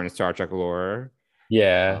think current Star Trek lore.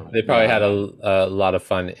 Yeah, they probably had a lot of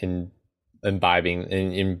fun in imbibing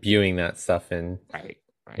and imbuing that stuff into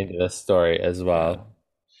the story as well.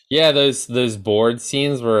 Yeah, those board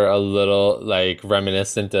scenes were a little like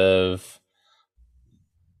reminiscent of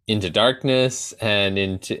Into Darkness and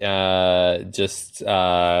into just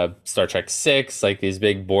Star Trek 6, like these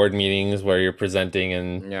big board meetings where you're presenting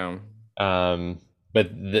and but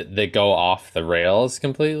they go off the rails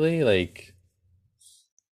completely, like.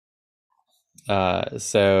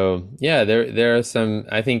 So yeah, there are some.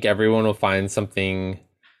 I think everyone will find something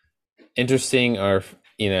interesting or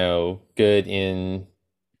good in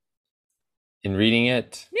reading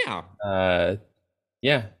it. Yeah.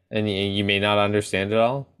 Yeah, and you may not understand it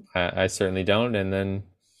all. I certainly don't. And then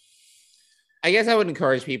I guess I would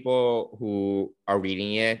encourage people who are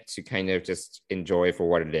reading it to kind of just enjoy for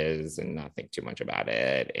what it is and not think too much about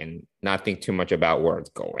it and not think too much about where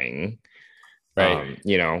it's going. Right.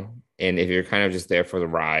 And if you're kind of just there for the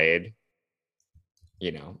ride,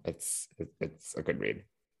 it's a good read.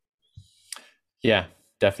 Yeah,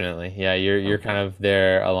 definitely. Yeah, you're kind of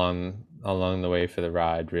there along the way for the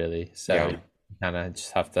ride, really. So you kind of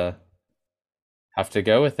just have to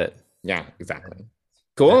go with it. Yeah, exactly.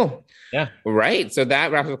 Cool. Yeah. Right. So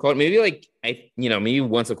that wraps up the quote. Maybe like maybe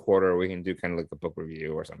once a quarter we can do kind of like a book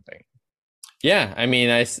review or something. Yeah, I mean,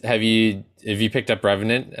 have you picked up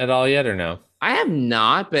Revenant at all yet or no? I have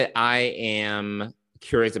not, but I am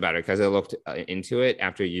curious about it because I looked into it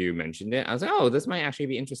after you mentioned it. I was like, oh, this might actually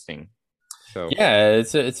be interesting. So yeah,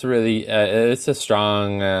 it's really it's a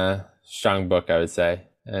strong book, I would say.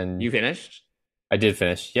 And you finished? I did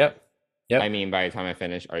finish. Yep. I mean, by the time I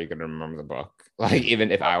finish, are you going to remember the book? Like,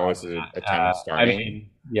 even if I was to attempt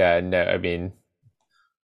starting?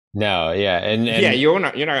 No, yeah, and yeah, you're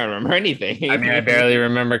not going to remember anything. I mean, I barely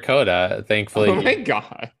remember Coda, thankfully. Oh my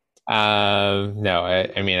God. No,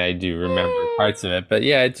 I mean, I do remember parts of it, but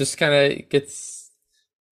yeah, it just kind of gets,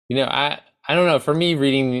 I don't know. For me,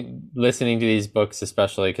 listening to these books,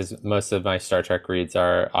 especially because most of my Star Trek reads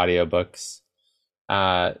are audiobooks.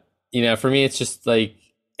 For me, it's just like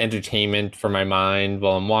entertainment for my mind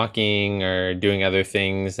while I'm walking or doing other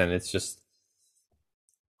things, and it's just,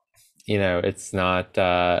 it's not.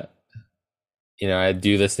 I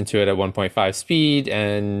do listen to it at 1.5 speed,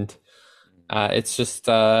 and it's just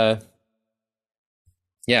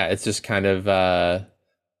it's just kind of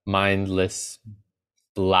mindless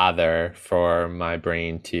blather for my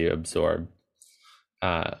brain to absorb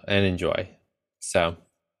and enjoy. So,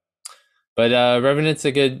 but Revenant's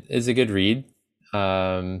is a good read.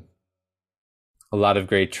 A lot of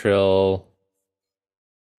great Trill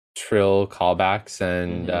callbacks,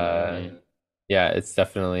 and it's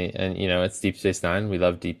definitely, and it's Deep Space Nine. We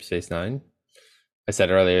love Deep Space Nine. I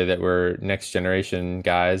said earlier that we're Next Generation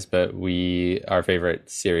guys, but our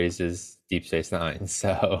favorite series is Deep Space Nine.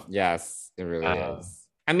 So yes, it really is.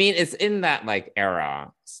 I mean, it's in that like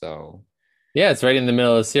era, so yeah, it's right in the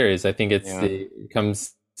middle of the series. I think it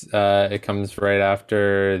comes right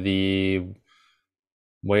after the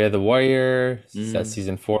Way of the Warrior. That's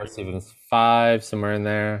season 4, season 5, somewhere in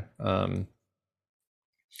there.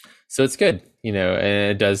 So it's good, and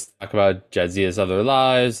it does talk about Jadzia's other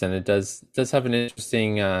lives, and it does have an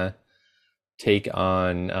interesting take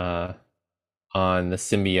on the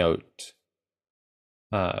symbiote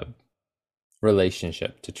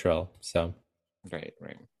relationship to Trill. So right.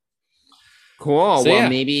 Cool. So, well,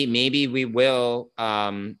 maybe we will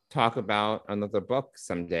talk about another book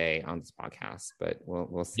someday on this podcast, but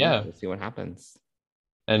we'll see. Yeah. We'll see what happens.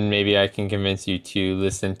 And maybe I can convince you to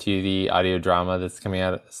listen to the audio drama that's coming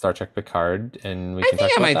out of Star Trek Picard, and we can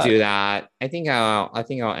talk about that. I might do that. I think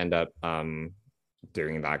I'll end up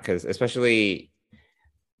doing that, because especially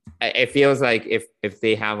it feels like if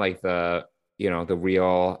they have like the the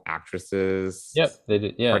real actresses they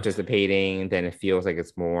did, participating, then it feels like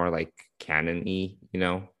it's more like canon-y,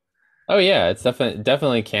 Oh yeah, it's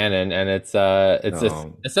definitely canon, and it's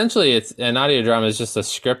essentially it's an audio drama is just a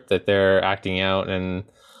script that they're acting out, and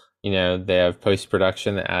they have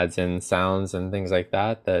post-production that adds in sounds and things like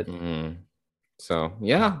that. So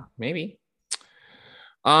yeah, maybe.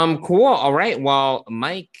 Cool. All right. Well,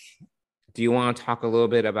 Mike, do you want to talk a little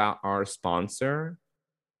bit about our sponsor?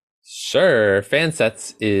 Sure.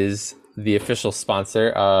 Fansets is the official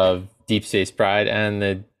sponsor of Deep Space Pride and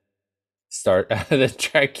the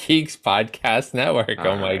Trek Geeks Podcast Network.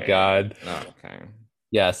 Oh my God. Okay.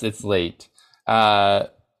 Yes, it's late.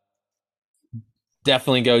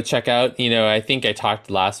 Definitely go check out. I think I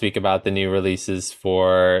talked last week about the new releases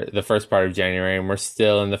for the first part of January, and we're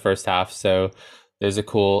still in the first half. So there's a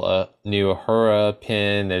cool new Uhura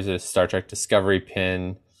pin. There's a Star Trek Discovery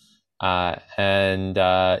pin. And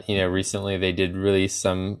recently they did release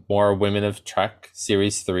some more Women of Trek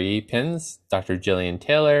Series 3 pins, Dr. Gillian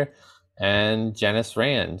Taylor and Janice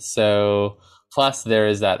Rand. So, plus there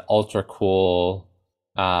is that ultra cool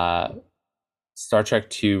Star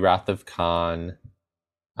Trek II Wrath of Khan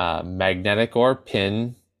magnetic ore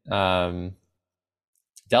pin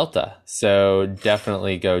Delta. So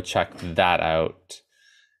definitely go check that out.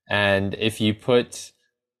 And if you put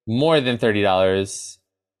more than $30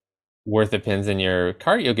 worth of pins in your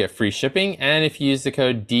cart, you'll get free shipping. And if you use the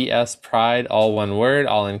code DSPride, all one word,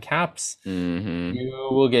 all in caps, you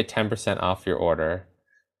will get 10% off your order.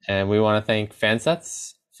 And we want to thank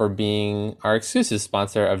Fansets for being our exclusive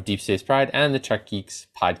sponsor of Deep Space Pride and the Trek Geeks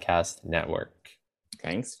Podcast Network.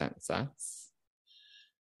 Thanks, Fansets.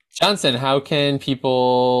 Johnson, how can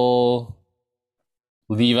people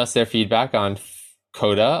leave us their feedback on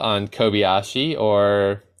Coda, on Kobayashi,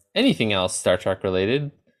 or anything else Star Trek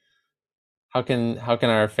related? How can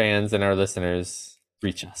our fans and our listeners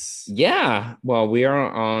reach us? Yeah, well, we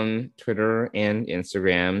are on Twitter and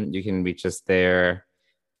Instagram. You can reach us there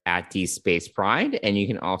at Deep Space Pride, and you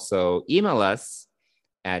can also email us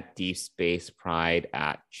at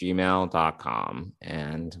deepspacepride@gmail.com,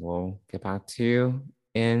 and we'll get back to you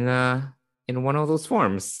in one of those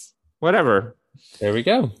forms, whatever. There we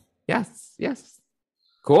go. Yes.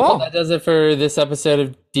 Cool. Well, that does it for this episode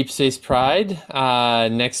of Deep Space Pride.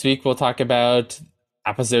 Next week we'll talk about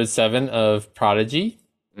episode 7 of Prodigy,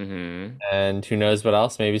 and who knows what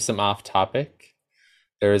else? Maybe some off topic.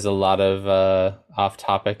 There is a lot of off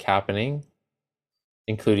topic happening,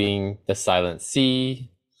 including the Silent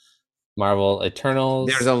Sea, Marvel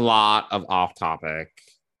Eternals. There's a lot of off topic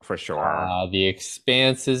for sure. The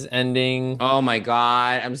Expanse is ending. Oh my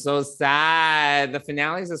God, I'm so sad. The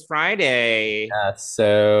finale is this Friday. Yeah,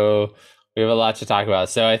 so we have a lot to talk about.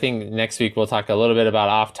 So I think next week we'll talk a little bit about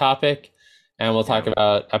off topic, and we'll talk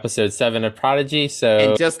about episode 7 of Prodigy. So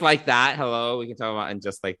and just like that, we can talk about and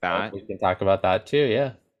just like that. We can talk about that too.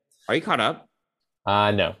 Yeah. Are you caught up?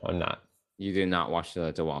 No, I'm not. You did not watch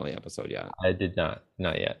the Diwali episode yet? I did not.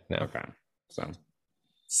 Not yet. No. Okay.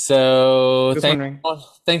 So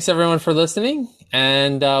thanks everyone for listening,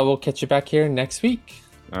 and we'll catch you back here next week.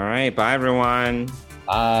 All right. Bye, everyone.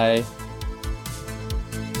 Bye.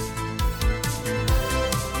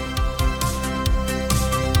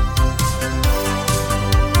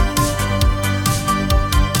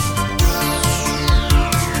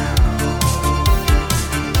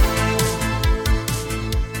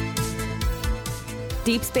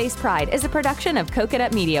 Deep Space Pride is a production of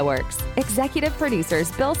Coconut Media Works. Executive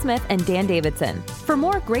producers Bill Smith and Dan Davidson. For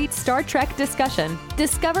more great Star Trek discussion,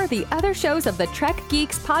 discover the other shows of the Trek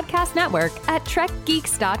Geeks Podcast Network at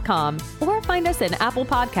trekgeeks.com, or find us in Apple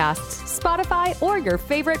Podcasts, Spotify, or your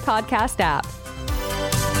favorite podcast app.